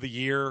terms of the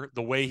year,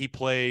 the way he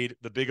played,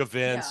 the big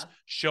events,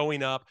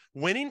 showing up,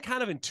 winning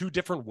kind of in two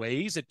different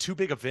ways at two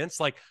big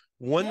events. Like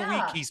one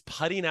week he's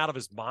putting out of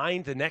his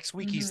mind. The next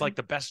week he's like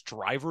the best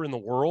driver in the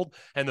world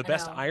and the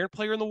best iron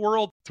player in the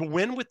world. To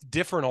win with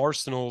different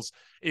arsenals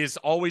is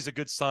always a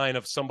good sign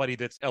of somebody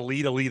that's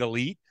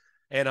elite.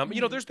 And,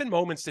 you know, there's been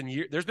moments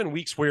there's been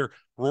weeks where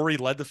Rory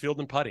led the field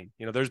in putting.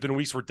 You know, there's been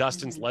weeks where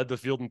Dustin's led the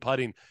field in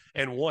putting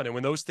and won. And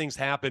when those things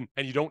happen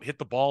and you don't hit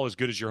the ball as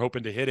good as you're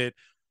hoping to hit it,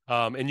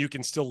 and you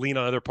can still lean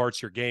on other parts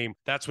of your game,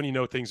 that's when you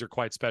know things are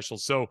quite special.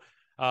 So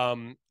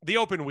the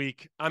open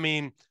week, I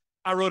mean,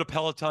 I rode a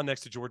Peloton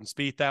next to Jordan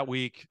Spieth that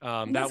week.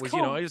 That was, cool.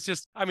 You know, it's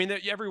just, I mean,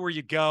 everywhere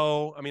you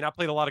go. I mean, I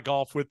played a lot of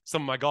golf with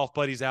some of my golf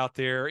buddies out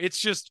there. It's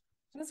just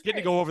getting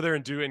to go over there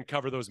and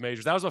cover those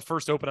majors. That was the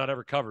first Open I'd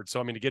ever covered. So,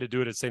 I mean, to get to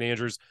do it at St.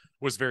 Andrews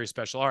was very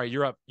special. All right,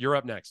 you're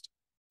up next.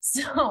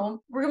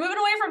 So we're moving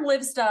away from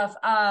live stuff.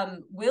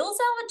 Will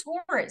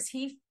Zalatoris,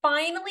 he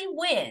finally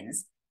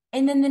wins.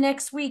 And then the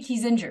next week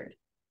he's injured.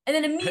 And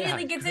then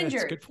immediately gets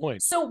injured. That's a good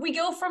point. So we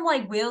go from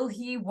like, will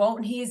he,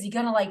 won't he? Is he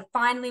going to like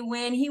finally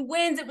win? He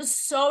wins. It was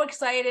so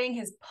exciting.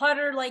 His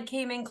putter like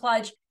came in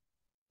clutch.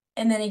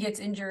 And then he gets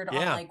injured on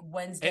like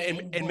Wednesday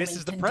and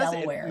misses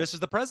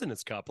the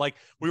President's Cup. Like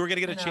we were going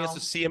to get a chance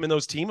to see him in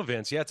those team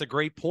events. Yeah, it's a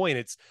great point.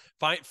 It's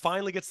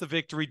finally gets the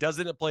victory, does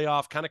it in a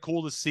playoff. Kind of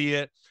cool to see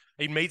it.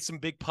 He made some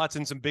big putts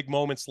and some big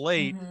moments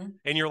late.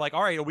 And you're like,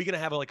 all right, are we going to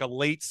have like a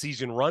late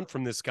season run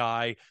from this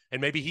guy?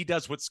 And maybe he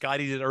does what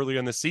Scotty did earlier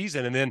in the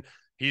season. And then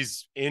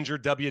he's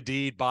injured,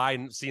 WD'd, bye,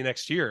 and see you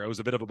next year. It was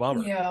a bit of a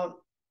bummer. Yeah.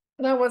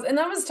 That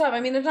was tough. I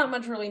mean, there's not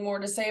much really more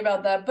to say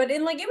about that, but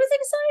it was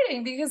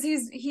exciting because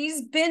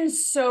he's been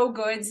so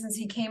good since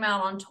he came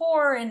out on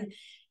tour and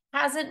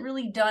hasn't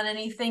really done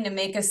anything to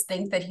make us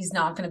think that he's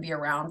not going to be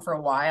around for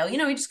a while. You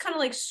know, he just kind of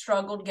like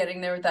struggled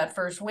getting there with that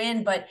first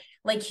win, but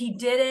like he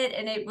did it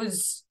and it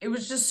was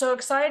just so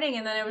exciting.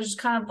 And then it was just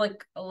kind of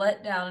like a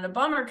letdown and a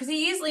bummer because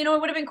he easily, you know,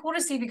 it would have been cool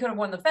to see if he could have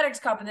won the FedEx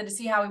Cup and then to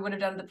see how he would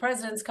have done the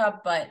President's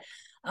Cup, but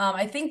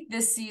I think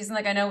this season,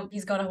 like I know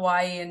he's going to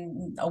Hawaii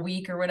in a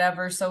week or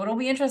whatever, so it'll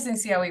be interesting to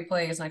see how he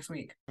plays next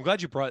week. I'm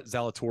glad you brought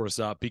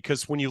Zalatoris up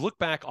because when you look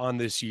back on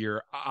this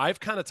year, I've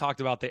kind of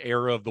talked about the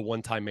era of the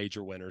one-time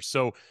major winners.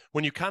 So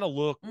when you kind of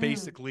look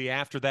basically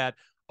after that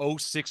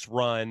 06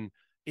 run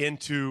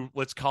into,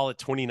 let's call it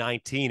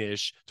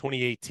 2019-ish,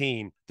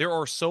 2018, there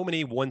are so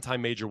many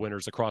one-time major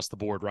winners across the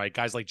board, right?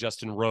 Guys like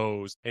Justin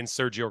Rose and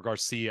Sergio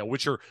Garcia,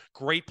 which are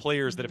great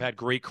players that have had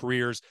great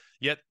careers,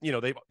 yet, you know,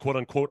 they've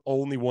quote-unquote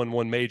only won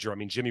one major. I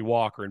mean, Jimmy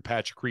Walker and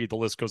Patrick Reed, the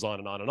list goes on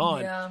and on and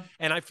on. Yeah.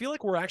 And I feel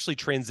like we're actually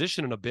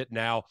transitioning a bit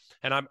now,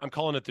 and I'm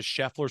calling it the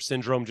Scheffler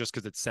syndrome just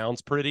because it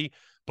sounds pretty.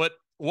 But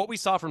what we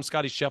saw from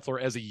Scotty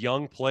Scheffler as a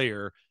young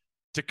player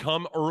to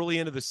come early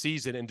into the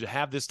season and to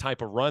have this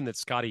type of run that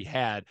Scotty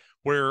had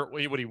where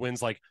he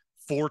wins like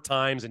 4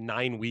 times in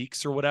 9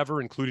 weeks or whatever,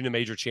 including a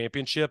major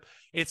championship.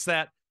 It's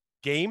that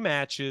game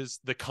matches,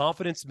 the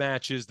confidence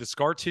matches, the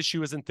scar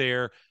tissue isn't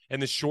there,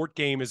 and the short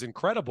game is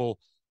incredible.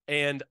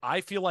 And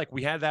I feel like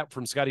we had that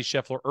from Scotty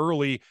Scheffler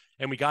early,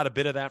 and we got a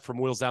bit of that from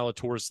Will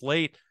Zalatoris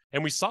late.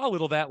 And we saw a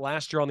little of that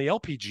last year on the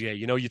LPGA.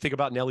 You know, you think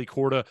about Nelly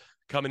Korda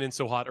coming in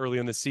so hot early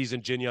in the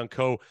season, Jin Young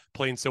Ko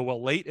playing so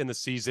well late in the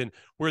season,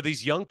 where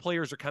these young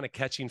players are kind of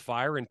catching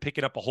fire and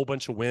picking up a whole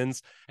bunch of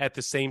wins at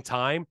the same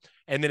time.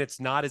 And then it's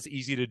not as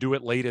easy to do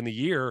it late in the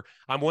year.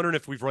 I'm wondering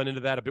if we've run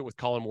into that a bit with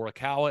Colin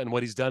Morikawa and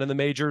what he's done in the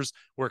majors,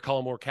 where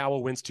Colin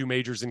Morikawa wins 2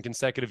 majors in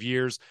consecutive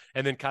years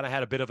and then kind of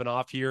had a bit of an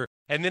off year.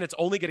 And then it's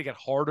only going to get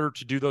harder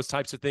to do those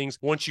types of things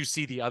once you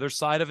see the other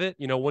side of it.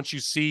 You know, once you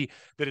see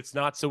that it's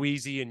not so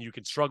easy and you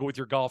can struggle with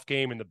your golf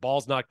game and the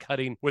ball's not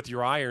cutting with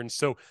your irons.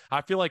 So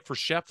I feel like for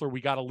Scheffler,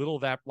 we got a little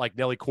of that like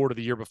Nelly Korda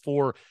the year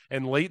before.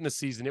 And late in the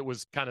season, it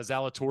was kind of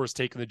Zalatoris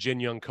taking the Jin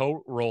Young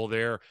Ko role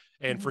there.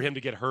 And for him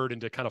to get hurt and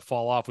to kind of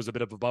fall off was a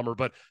bit of a bummer.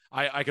 But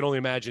I can only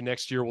imagine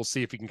next year we'll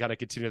see if he can kind of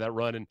continue that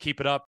run and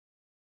keep it up.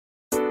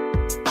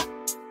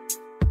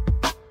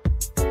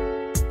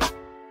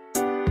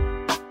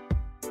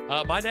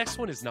 My next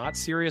one is not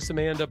serious,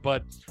 Amanda,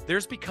 but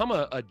there's become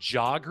a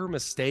jogger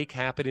mistake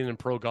happening in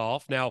pro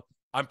golf. Now,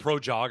 I'm pro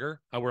jogger.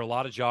 I wear a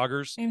lot of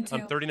joggers.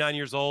 I'm 39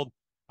 years old.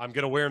 I'm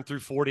going to wear them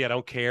through 40. I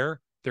don't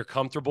care. They're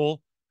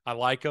comfortable. I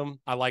like them.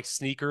 I like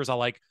sneakers. I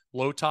like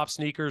low-top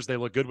sneakers. They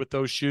look good with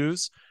those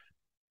shoes.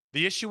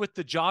 The issue with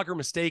the jogger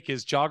mistake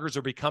is joggers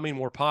are becoming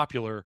more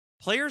popular.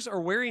 Players are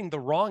wearing the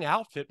wrong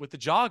outfit with the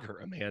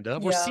jogger, Amanda.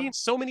 We're seeing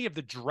so many of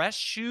the dress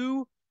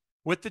shoe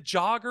with the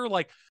jogger.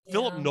 Like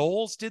Philip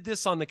Knowles did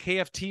this on the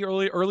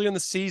KFT early in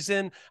the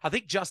season. I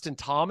think Justin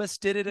Thomas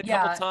did it a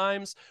couple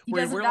times.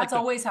 Where he that's like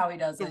always how he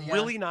does it.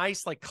 Really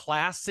nice, like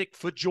classic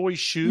FootJoy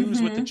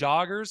shoes with the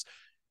joggers.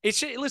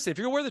 Listen, if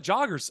you're gonna wear the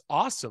joggers,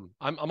 awesome.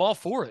 I'm all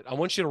for it. I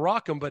want you to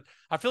rock them, but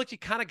I feel like you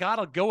kind of got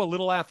to go a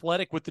little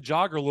athletic with the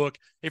jogger look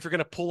if you're going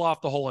to pull off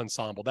the whole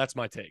ensemble. That's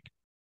my take.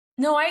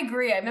 No, I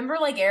agree. I remember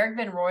like Eric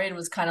Van Rooyen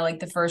was kind of like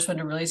the first one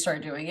to really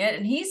start doing it,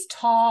 and he's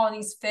tall and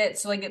he's fit,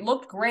 so like it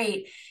looked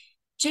great.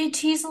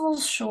 JT's a little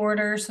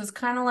shorter, so it's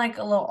kind of like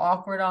a little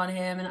awkward on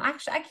him. And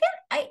actually, I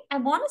can't. I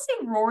want to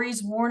say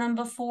Rory's worn them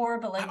before,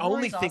 but I like only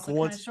Rory's think also kind of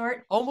once,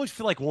 short. almost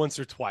feel like once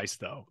or twice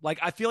though. Like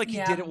I feel like he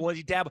did Yeah, it once.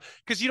 He dabbled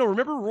because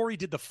remember Rory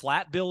did the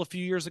flat bill a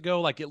few years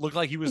ago. Like it looked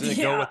like he was going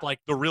to go yeah, with like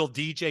the real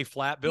DJ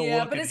flat bill yeah.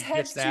 look, But and his he gets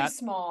head's too that. Yeah,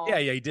 small. yeah,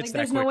 he gets Like, that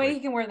there's no way quickly. he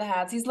can wear the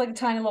hats. He's like a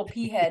tiny little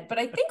pea head. But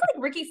I think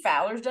like Ricky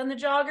Fowler's done the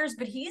joggers,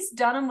 but he's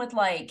done them with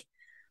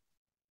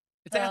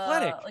It's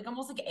athletic. like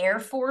almost like Air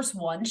Force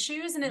One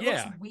shoes, and it looks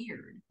Yeah.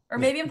 weird. Or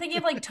maybe I'm thinking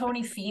of like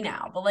Tony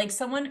Finau, but like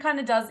someone kind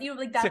of does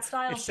like that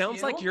style It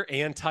sounds like shoe. you're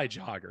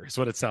anti-jogger is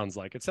what it sounds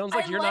like. It sounds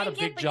like I you're not a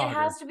like it, big but it jogger.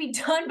 has to be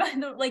done by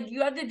the like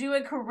you have to do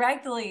it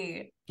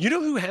correctly. You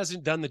know who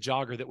hasn't done the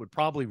jogger that would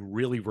probably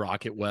really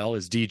rock it well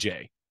is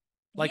DJ.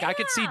 Like Yeah, I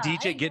could see I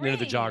DJ getting into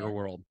the agree. jogger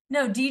world.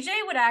 No, DJ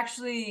would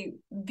actually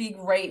be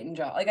great in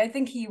jog. Like I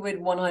think he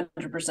would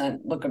 100%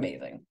 look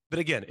amazing. But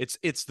again, it's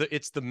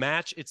the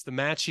match, it's the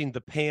matching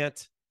the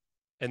pant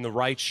and the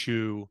right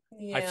shoe.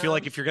 I feel Yeah.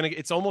 like if you're gonna,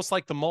 it's almost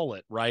like the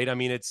mullet, right? I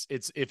mean, it's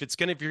if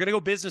you're gonna go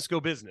business, go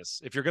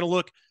business. If you're gonna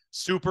look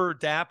super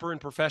dapper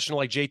and professional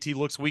like JT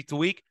looks week to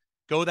week,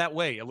 go that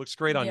way. It looks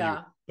great on you.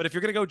 Yeah. But if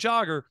you're gonna go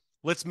jogger,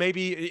 let's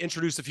maybe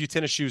introduce a few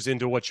tennis shoes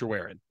into what you're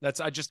wearing.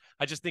 I just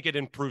think it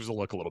improves the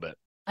look a little bit.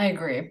 I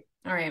agree.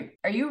 All right.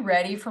 Are you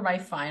ready for my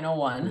final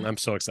one? I'm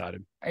so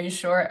excited. Are you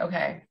sure?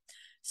 Okay.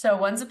 So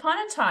once upon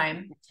a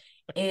time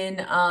in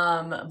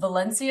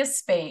Valencia,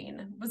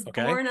 Spain, was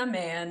born a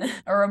man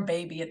or a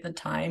baby at the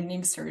time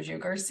named Sergio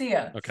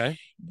Garcia. Okay.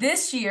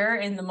 This year,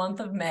 in the month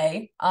of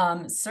May,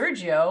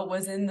 Sergio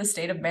was in the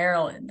state of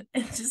Maryland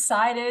and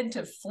decided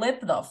to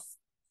flip the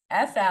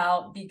F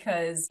out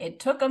because it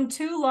took him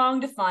too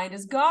long to find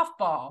his golf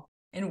ball.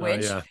 In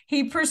which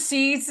he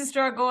proceeds to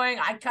start going,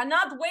 I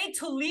cannot wait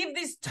to leave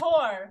this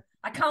tour.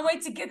 I can't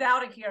wait to get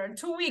out of here. In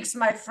 2 weeks,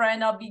 my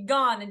friend, I'll be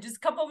gone. In just a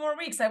couple more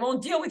weeks, I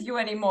won't deal with you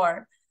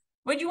anymore.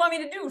 What do you want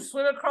me to do?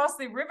 Swim across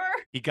the river?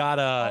 He got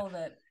all of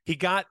it. He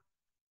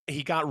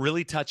got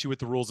really touchy with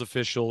the rules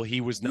official. He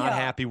was not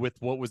happy with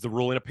what was the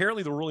ruling.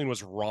 Apparently the ruling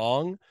was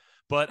wrong.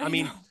 But I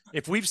mean,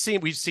 if we've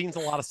seen a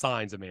lot of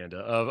signs, Amanda,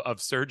 of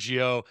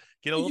Sergio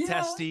get a little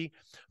testy.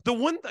 The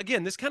one,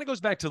 again, this kind of goes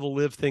back to the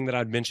live thing that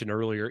I'd mentioned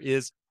earlier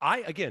is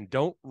again,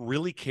 don't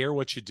really care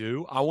what you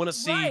do. I want to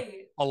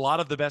see a lot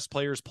of the best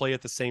players play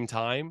at the same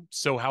time.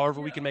 So however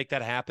we can make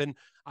that happen,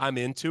 I'm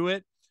into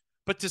it.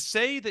 But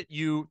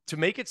to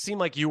make it seem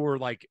like you were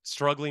like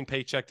struggling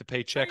paycheck to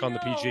paycheck on the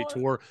PGA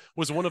Tour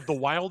was one of the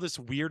wildest,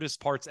 weirdest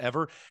parts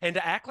ever. And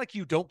to act like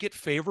you don't get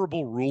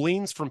favorable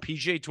rulings from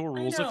PGA Tour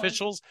rules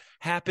officials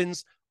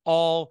happens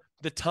all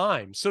the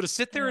time. So to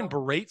sit there and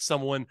berate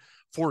someone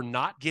for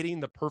not getting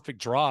the perfect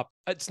drop,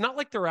 it's not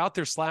like they're out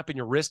there slapping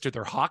your wrist or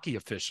they're hockey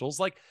officials.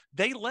 Like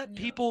they let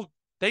people,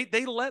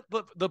 they let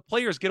the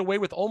players get away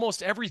with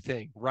almost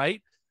everything,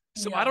 right?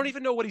 So I don't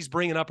even know what he's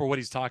bringing up or what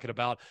he's talking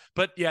about.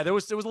 But yeah, there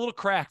was a little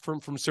crack from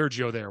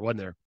Sergio there, wasn't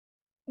there?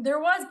 There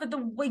was, but the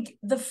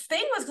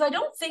thing was, because I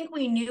don't think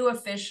we knew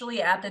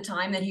officially at the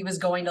time that he was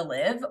going to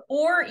live,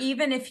 or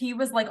even if he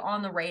was like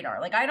on the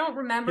radar. Like I don't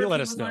remember if he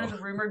was one of the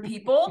rumored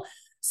people.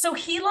 So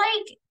he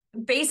like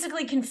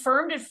basically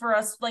confirmed it for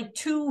us like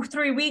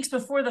 2-3 weeks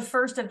before the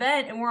first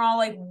event, and we're all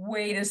like,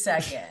 wait a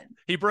second.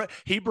 He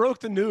broke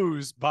the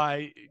news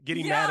by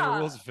getting mad at a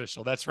rules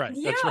official. That's right.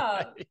 That's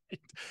right.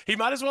 He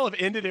might as well have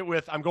ended it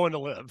with, I'm going to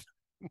live.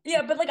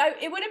 Yeah, but like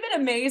it would have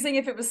been amazing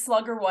if it was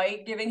Slugger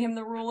White giving him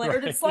the ruling. Or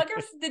did Slugger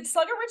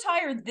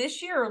retire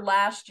this year or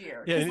last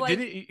year? Yeah, like,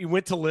 he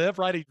went to live,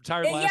 right? He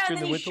retired last year.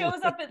 And then he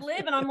shows up at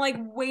live, and I'm like,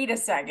 wait a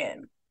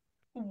second.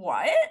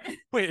 What?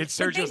 Wait, it's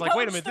Sergio's like,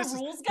 wait a minute,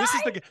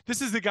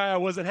 this is the guy I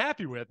wasn't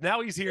happy with. Now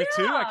he's here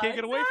too. I can't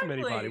get away from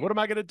anybody. What am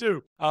I gonna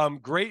do?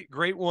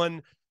 Great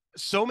one.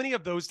 So many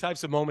of those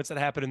types of moments that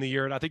happen in the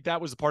year, and I think that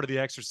was a part of the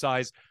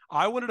exercise.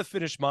 I wanted to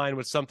finish mine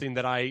with something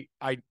that I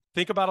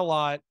think about a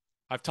lot.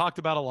 I've talked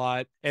about a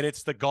lot, and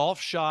it's the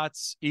golf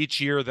shots each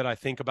year that I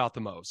think about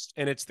the most.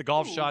 And it's the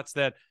golf shots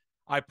that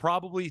I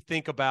probably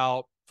think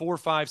about 4,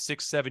 5,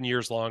 6, 7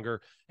 years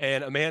longer.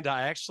 And Amanda,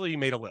 I actually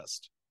made a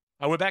list.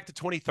 I went back to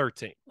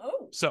 2013.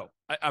 Oh. So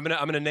I'm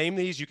gonna name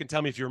these. You can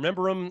tell me if you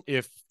remember them,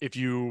 if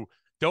you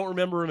don't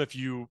remember them, if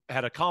you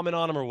had a comment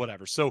on them or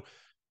whatever. So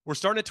we're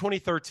starting at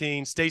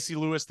 2013. Stacey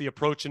Lewis, the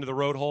approach into the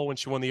road hole when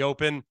she won the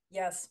Open.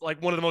 Yes.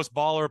 Like one of the most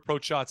baller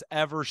approach shots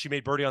ever. She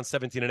made birdie on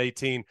 17 and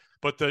 18,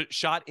 but the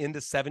shot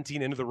into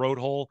 17 into the road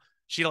hole,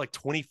 she had like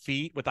 20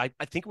 feet with, I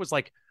think it was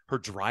like her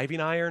driving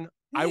iron.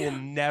 Yeah. I will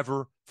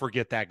never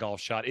forget that golf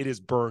shot. It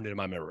is burned in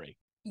my memory.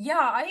 Yeah,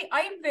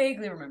 I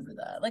vaguely remember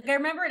that. Like I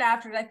remember it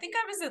after. I think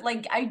I was at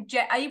like I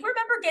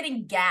remember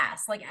getting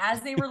gas like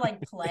as they were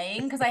like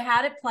playing, because I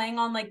had it playing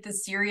on like the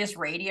Sirius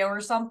radio or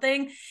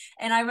something.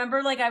 And I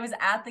remember like I was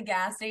at the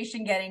gas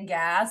station getting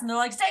gas, and they're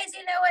like, Stacey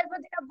Lewis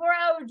with the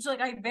approach.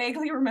 Like I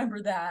vaguely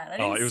remember that. I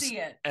didn't see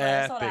it.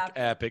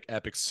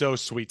 Epic. So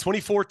sweet.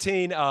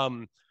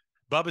 2014.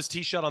 Bubba's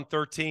tee shot on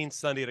 13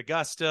 Sunday at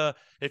Augusta.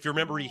 If you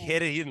remember, he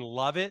hit it. He didn't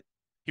love it.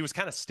 He was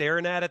kind of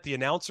staring at it. The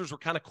announcers were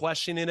kind of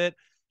questioning it.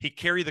 He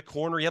carried the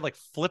corner. He had like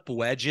flip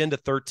wedge into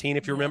 13,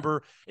 if you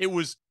remember. It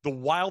was the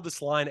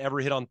wildest line ever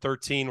hit on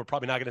 13. We're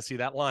probably not going to see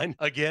that line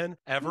again,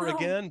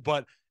 again.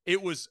 But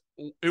it was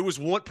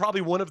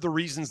probably one of the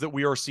reasons that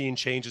we are seeing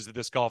changes at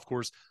this golf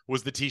course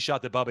was the tee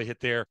shot that Bubba hit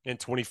there in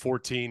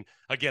 2014.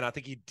 Again, I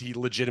think he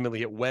legitimately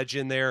hit wedge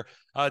in there.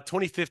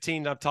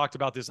 2015, I've talked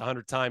about this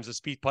 100 times. The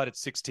Spieth putt at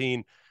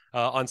 16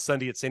 on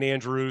Sunday at St.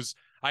 Andrews.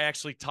 I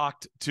actually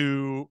talked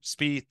to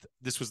Spieth.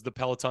 This was the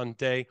Peloton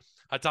day.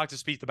 I talked to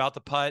Spieth about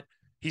the putt.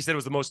 He said it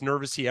was the most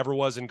nervous he ever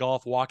was in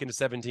golf, walking to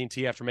 17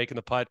 tee after making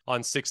the putt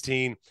on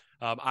 16.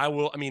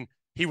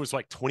 He was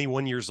like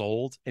 21 years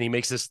old, and he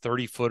makes this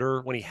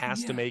 30-footer when he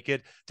has to make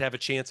it to have a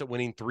chance at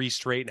winning 3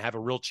 straight and have a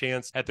real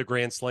chance at the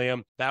Grand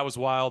Slam. That was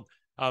wild.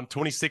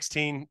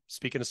 2016,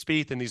 speaking of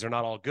Spieth, and these are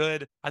not all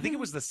good, I think it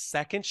was the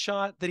second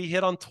shot that he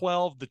hit on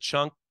 12, the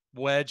chunk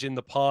wedge in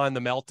the pond,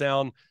 the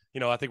meltdown.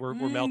 I think we're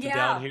melted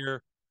down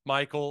here,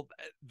 Michael.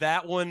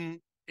 That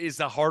one is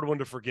a hard one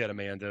to forget,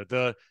 Amanda.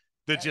 The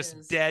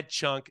dead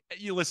chunk.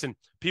 You listen,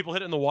 people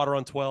hit it in the water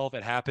on 12.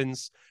 It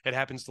happens. It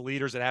happens to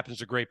leaders. It happens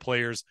to great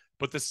players.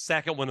 But the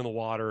second one in the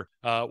water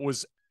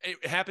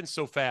it happened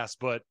so fast,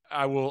 but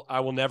I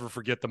will never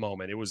forget the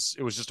moment. It was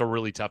just a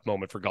really tough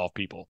moment for golf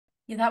people.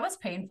 Yeah, that was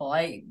painful.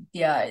 And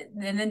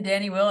then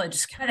Danny Willett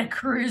just kind of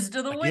cruised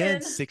to the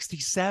win.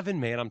 67,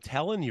 man. I'm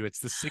telling you, it's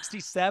the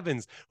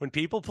 67s. When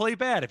people play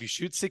bad, if you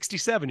shoot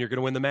 67, you're going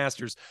to win the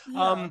Masters.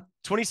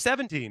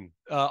 2017,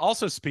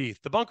 also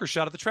Spieth, the bunker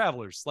shot at the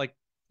Travelers. But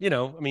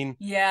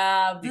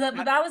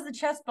that was the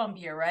chest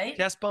bump year, right?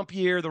 Chest bump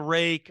year, the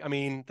rake.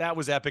 That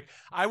was epic.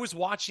 I was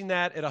watching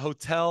that at a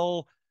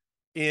hotel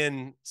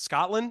in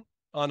Scotland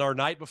on our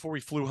night before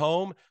we flew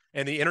home,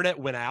 and the internet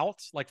went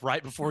out like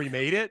right before he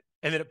made it,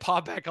 and then it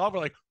popped back on. We're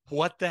like,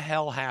 what the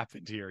hell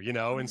happened here?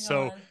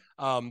 So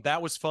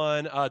that was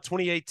fun.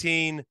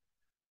 2018,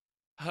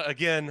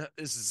 again,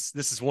 this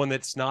is one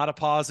that's not a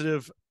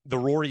positive. The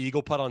Rory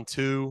Eagle putt on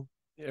 2.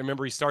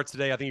 Remember, he starts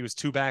today. I think he was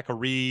 2 back of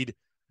Reed.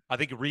 I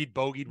think Reed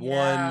bogeyed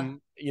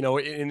 1,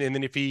 and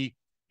then if he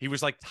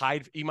was like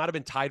tied, he might have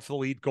been tied for the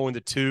lead going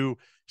to 2,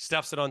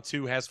 stuffs it on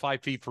 2, has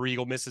 5 feet for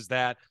Eagle, misses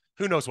that.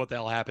 Who knows what the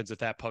hell happens if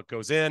that putt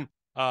goes in.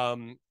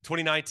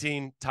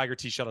 2019, Tiger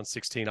tee shot on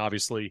 16,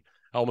 obviously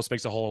almost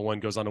makes a hole-in-one,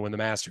 goes on to win the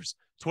Masters.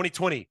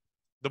 2020,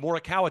 the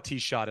Morikawa tee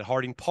shot at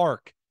Harding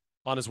Park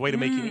on his way to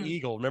making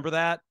Eagle. Remember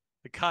that?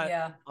 The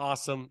cut,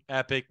 awesome,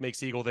 epic,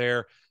 makes Eagle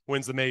there,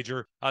 wins the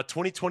major.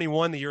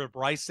 2021, the year of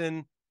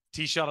Bryson,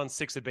 tee shot on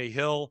 6 at Bay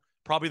Hill.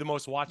 Probably the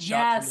most watched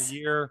shot from the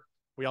year.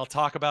 We all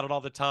talk about it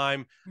all the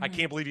time. I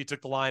can't believe he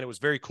took the line. It was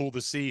very cool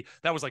to see.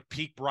 That was like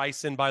peak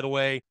Bryson, by the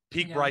way.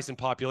 Peak Bryson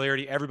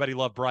popularity. Everybody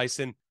loved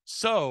Bryson.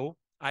 So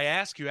I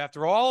ask you,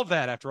 after all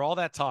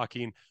that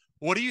talking,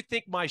 what do you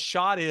think my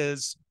shot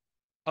is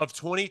of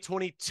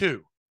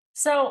 2022?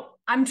 So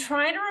I'm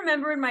trying to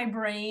remember in my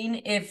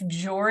brain if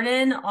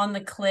Jordan on the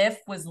cliff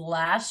was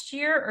last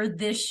year or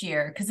this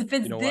year. Because if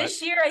it's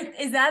this year,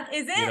 is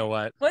it? You know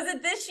what? Was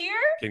it this year?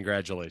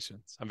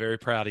 Congratulations. I'm very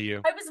proud of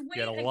you. I was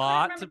waiting. You had a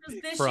lot to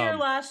pick pick from. Year,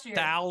 last year.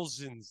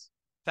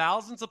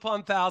 Thousands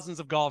upon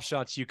thousands of golf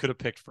shots you could have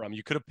picked from.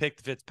 You could have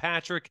picked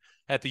Fitzpatrick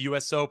at the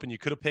U.S. Open. You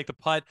could have picked a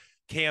putt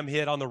Cam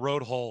hit on the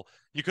road hole.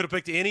 You could have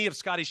picked any of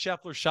Scottie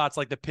Scheffler's shots,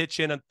 like the pitch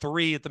in on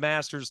 3 at the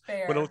Masters,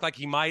 when it looked like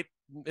it might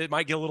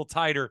get a little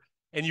tighter.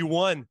 And you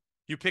won.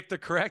 You picked the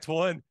correct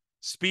one.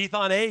 Spieth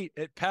on 8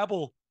 at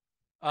Pebble.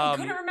 I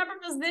couldn't remember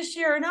if it was this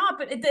year or not,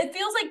 but it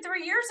feels like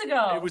 3 years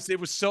ago.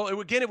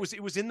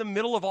 It was in the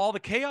middle of all the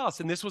chaos,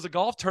 and this was a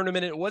golf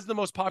tournament. It was the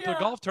most popular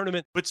golf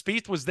tournament, but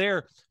Spieth was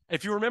there.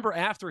 If you remember,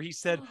 after he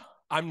said,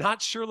 "I'm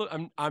not sure.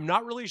 I'm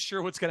not really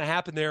sure what's going to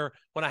happen there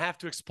when I have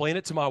to explain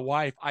it to my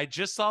wife. I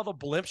just saw the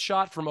blimp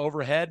shot from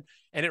overhead,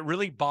 and it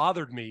really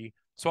bothered me.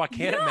 So I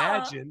can't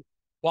imagine."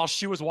 While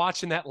she was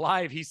watching that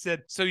live, he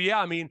said, "So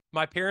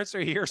my parents are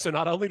here. So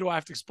not only do I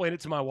have to explain it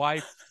to my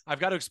wife, I've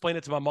got to explain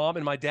it to my mom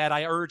and my dad.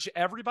 I urge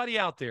everybody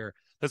out there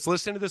that's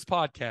listening to this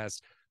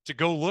podcast to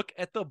go look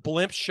at the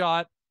blimp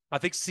shot. I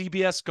think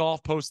CBS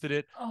Golf posted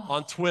it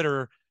on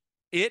Twitter.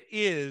 It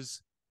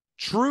is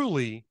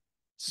truly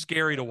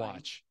scary to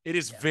watch. It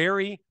is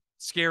very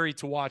scary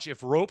to watch.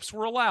 If ropes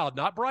were allowed,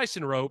 not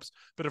Bryson ropes,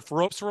 but if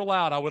ropes were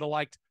allowed, I would have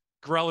liked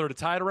Greller to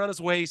tie it around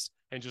his waist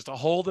and just a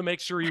hold to make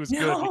sure he was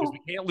good, because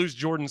we can't lose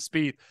Jordan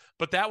Spieth.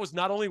 But that was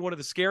not only one of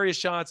the scariest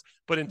shots,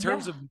 but in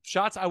terms of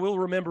shots I will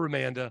remember,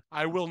 Amanda,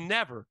 I will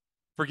never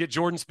forget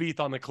Jordan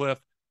Spieth on the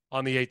cliff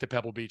on the 8th at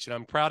Pebble Beach. And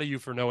I'm proud of you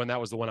for knowing that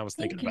was the one I was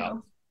thinking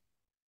about.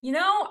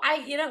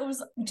 It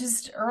was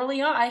just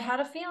early on. I had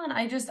a feeling.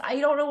 I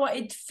don't know what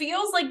it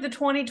feels like, the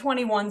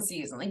 2021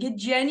 season. Like, it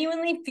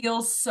genuinely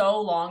feels so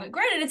long.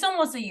 Granted, it's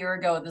almost a year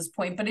ago at this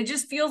point, but it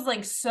just feels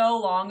like so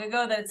long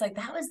ago that it's like,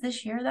 that was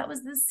this year. That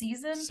was this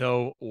season.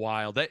 So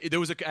wild. There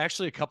was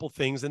actually a couple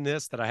things in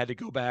this that I had to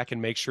go back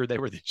and make sure they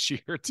were this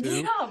year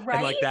too. Yeah,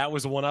 right. And that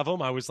was one of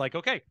them. I was like,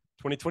 okay,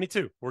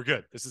 2022, we're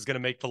good. This is going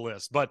to make the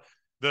list. But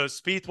the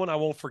Spieth one, I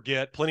won't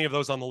forget. Plenty of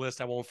those on the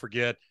list I won't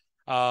forget.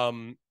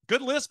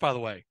 Good list, by the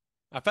way.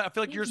 I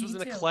feel like yours was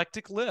an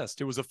eclectic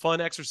list. It was a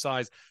fun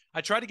exercise.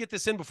 I tried to get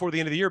this in before the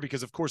end of the year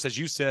because, of course, as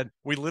you said,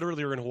 we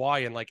literally are in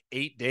Hawaii in like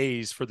 8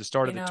 days for the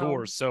start of the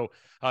tour. So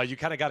you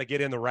kind of got to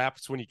get in the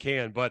wraps when you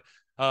can. But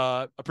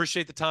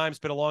appreciate the time. It's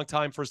been a long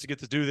time for us to get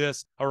to do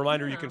this. A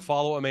reminder, you can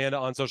follow Amanda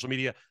on social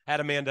media at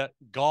Amanda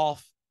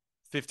Golf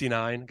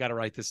 59. Got it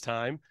right this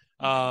time.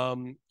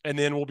 And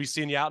then we'll be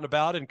seeing you out and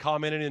about and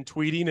commenting and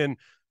tweeting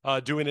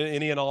and doing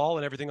any and all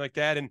and everything like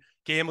that. And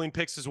gambling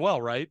picks as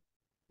well, right?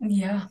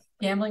 Yeah.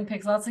 Gambling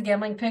picks, lots of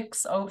gambling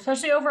picks. Oh,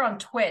 especially over on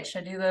Twitch.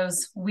 I do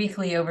those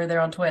weekly over there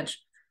on Twitch.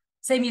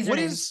 Same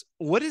username.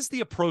 What is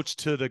the approach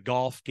to the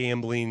golf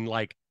gambling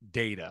like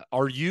data?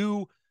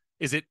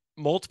 Is it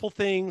multiple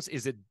things?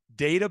 Is it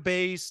data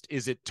based?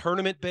 Is it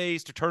tournament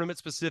based or tournament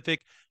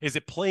specific? Is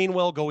it playing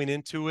well going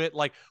into it?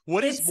 Like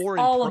what is more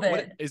all of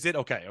it? Is it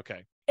okay?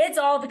 It's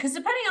all because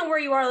depending on where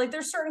you are, like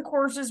there's certain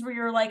courses where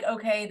you're like,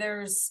 okay,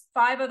 there's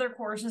 5 other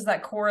courses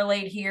that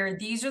correlate here.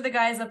 These are the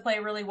guys that play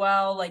really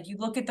well. Like you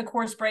look at the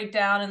course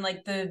breakdown and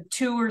like the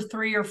 2 or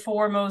 3 or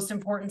 4 most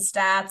important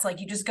stats.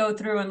 Like you just go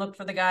through and look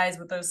for the guys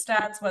with those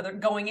stats, whether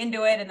going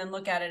into it and then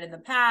look at it in the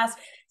past.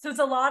 So it's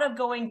a lot of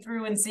going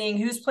through and seeing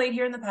who's played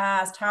here in the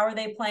past. How are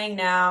they playing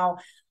now?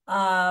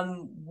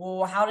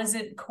 Well, how does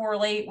it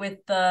correlate with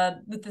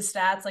the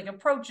stats like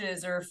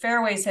approaches or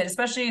fairways hit,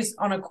 especially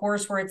on a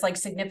course where it's like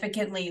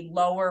significantly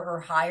lower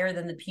or higher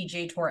than the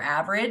PGA Tour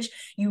average?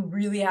 You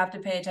really have to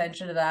pay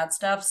attention to that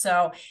stuff.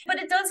 So, but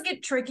it does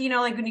get tricky,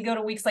 like when you go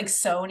to weeks like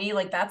Sony,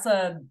 like that's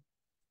a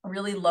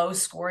really low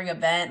scoring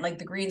event. Like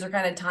the greens are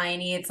kind of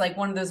tiny. It's like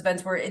one of those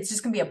events where it's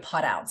just gonna be a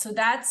putt out. So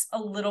that's a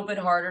little bit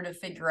harder to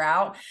figure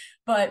out.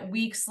 But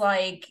weeks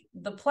like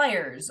the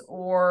Players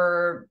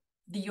or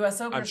the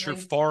U.S. Open. I'm sure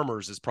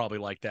Farmers is probably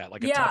like that,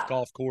 like a tough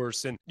golf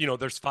course. And,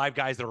 there's 5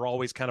 guys that are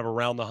always kind of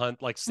around the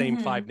hunt, like same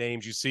 5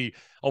 names you see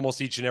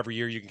almost each and every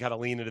year. You can kind of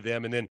lean into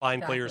them and then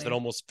find players that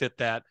almost fit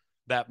that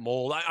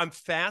mold. I'm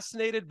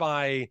fascinated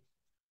by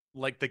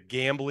like the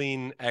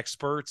gambling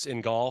experts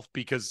in golf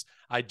because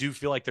I do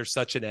feel like there's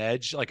such an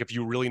edge. Like if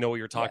you really know what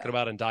you're talking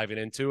about and diving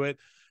into it.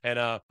 And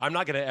I'm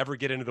not going to ever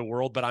get into the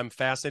world, but I'm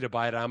fascinated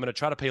by it. I'm going to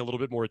try to pay a little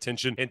bit more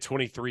attention in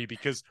 23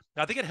 because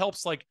I think it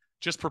helps like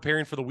just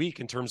preparing for the week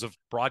in terms of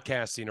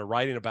broadcasting or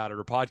writing about it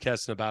or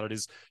podcasting about it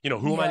is, who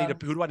do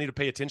I need to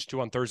pay attention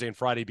to on Thursday and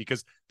Friday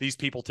because these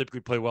people typically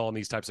play well on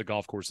these types of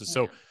golf courses.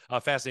 So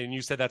fascinating.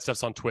 You said that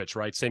stuff's on Twitch,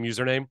 right? Same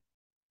username?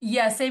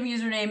 Yeah, same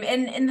username.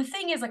 And the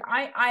thing is, like,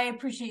 I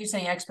appreciate you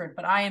saying expert,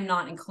 but I am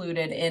not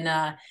included in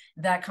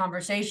that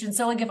conversation.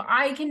 So like if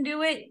I can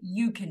do it,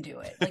 you can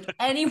do it. Like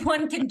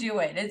anyone can do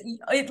it.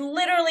 It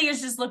literally is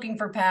just looking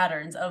for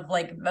patterns of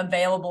like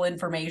available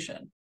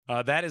information.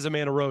 That is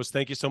Amanda Rose.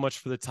 Thank you so much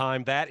for the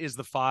time. That is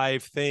the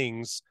 5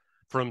 things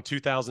from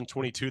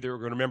 2022 that we're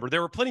going to remember. There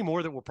were plenty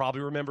more that we'll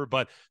probably remember,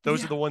 but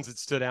those are the ones that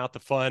stood out,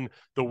 the fun,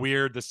 the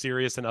weird, the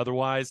serious, and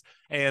otherwise.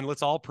 And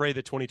let's all pray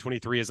that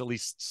 2023 is at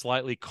least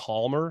slightly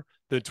calmer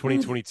than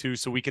 2022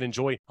 so we can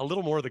enjoy a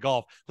little more of the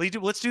golf.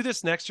 Let's do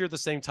this next year at the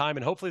same time,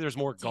 and hopefully there's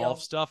more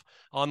golf stuff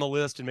on the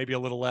list and maybe a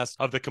little less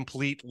of the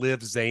complete live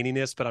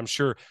zaniness, but I'm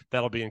sure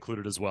that'll be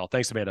included as well.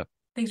 Thanks, Amanda.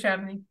 Thanks for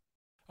having me.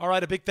 All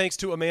right, a big thanks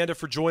to Amanda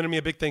for joining me.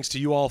 A big thanks to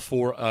you all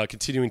for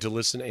continuing to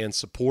listen and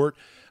support.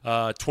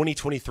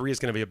 2023 is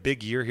going to be a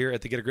big year here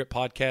at the Get a Grip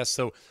podcast,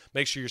 so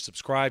make sure you're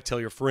subscribed, tell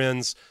your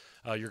friends,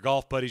 your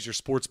golf buddies, your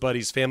sports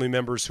buddies, family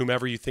members,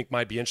 whomever you think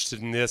might be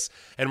interested in this.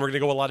 And we're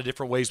going to go a lot of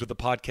different ways with the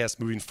podcast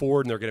moving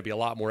forward, and there are going to be a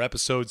lot more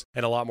episodes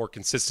and a lot more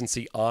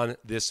consistency on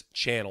this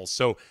channel.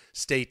 So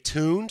stay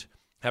tuned.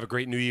 Have a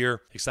great new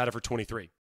year. Excited for 23.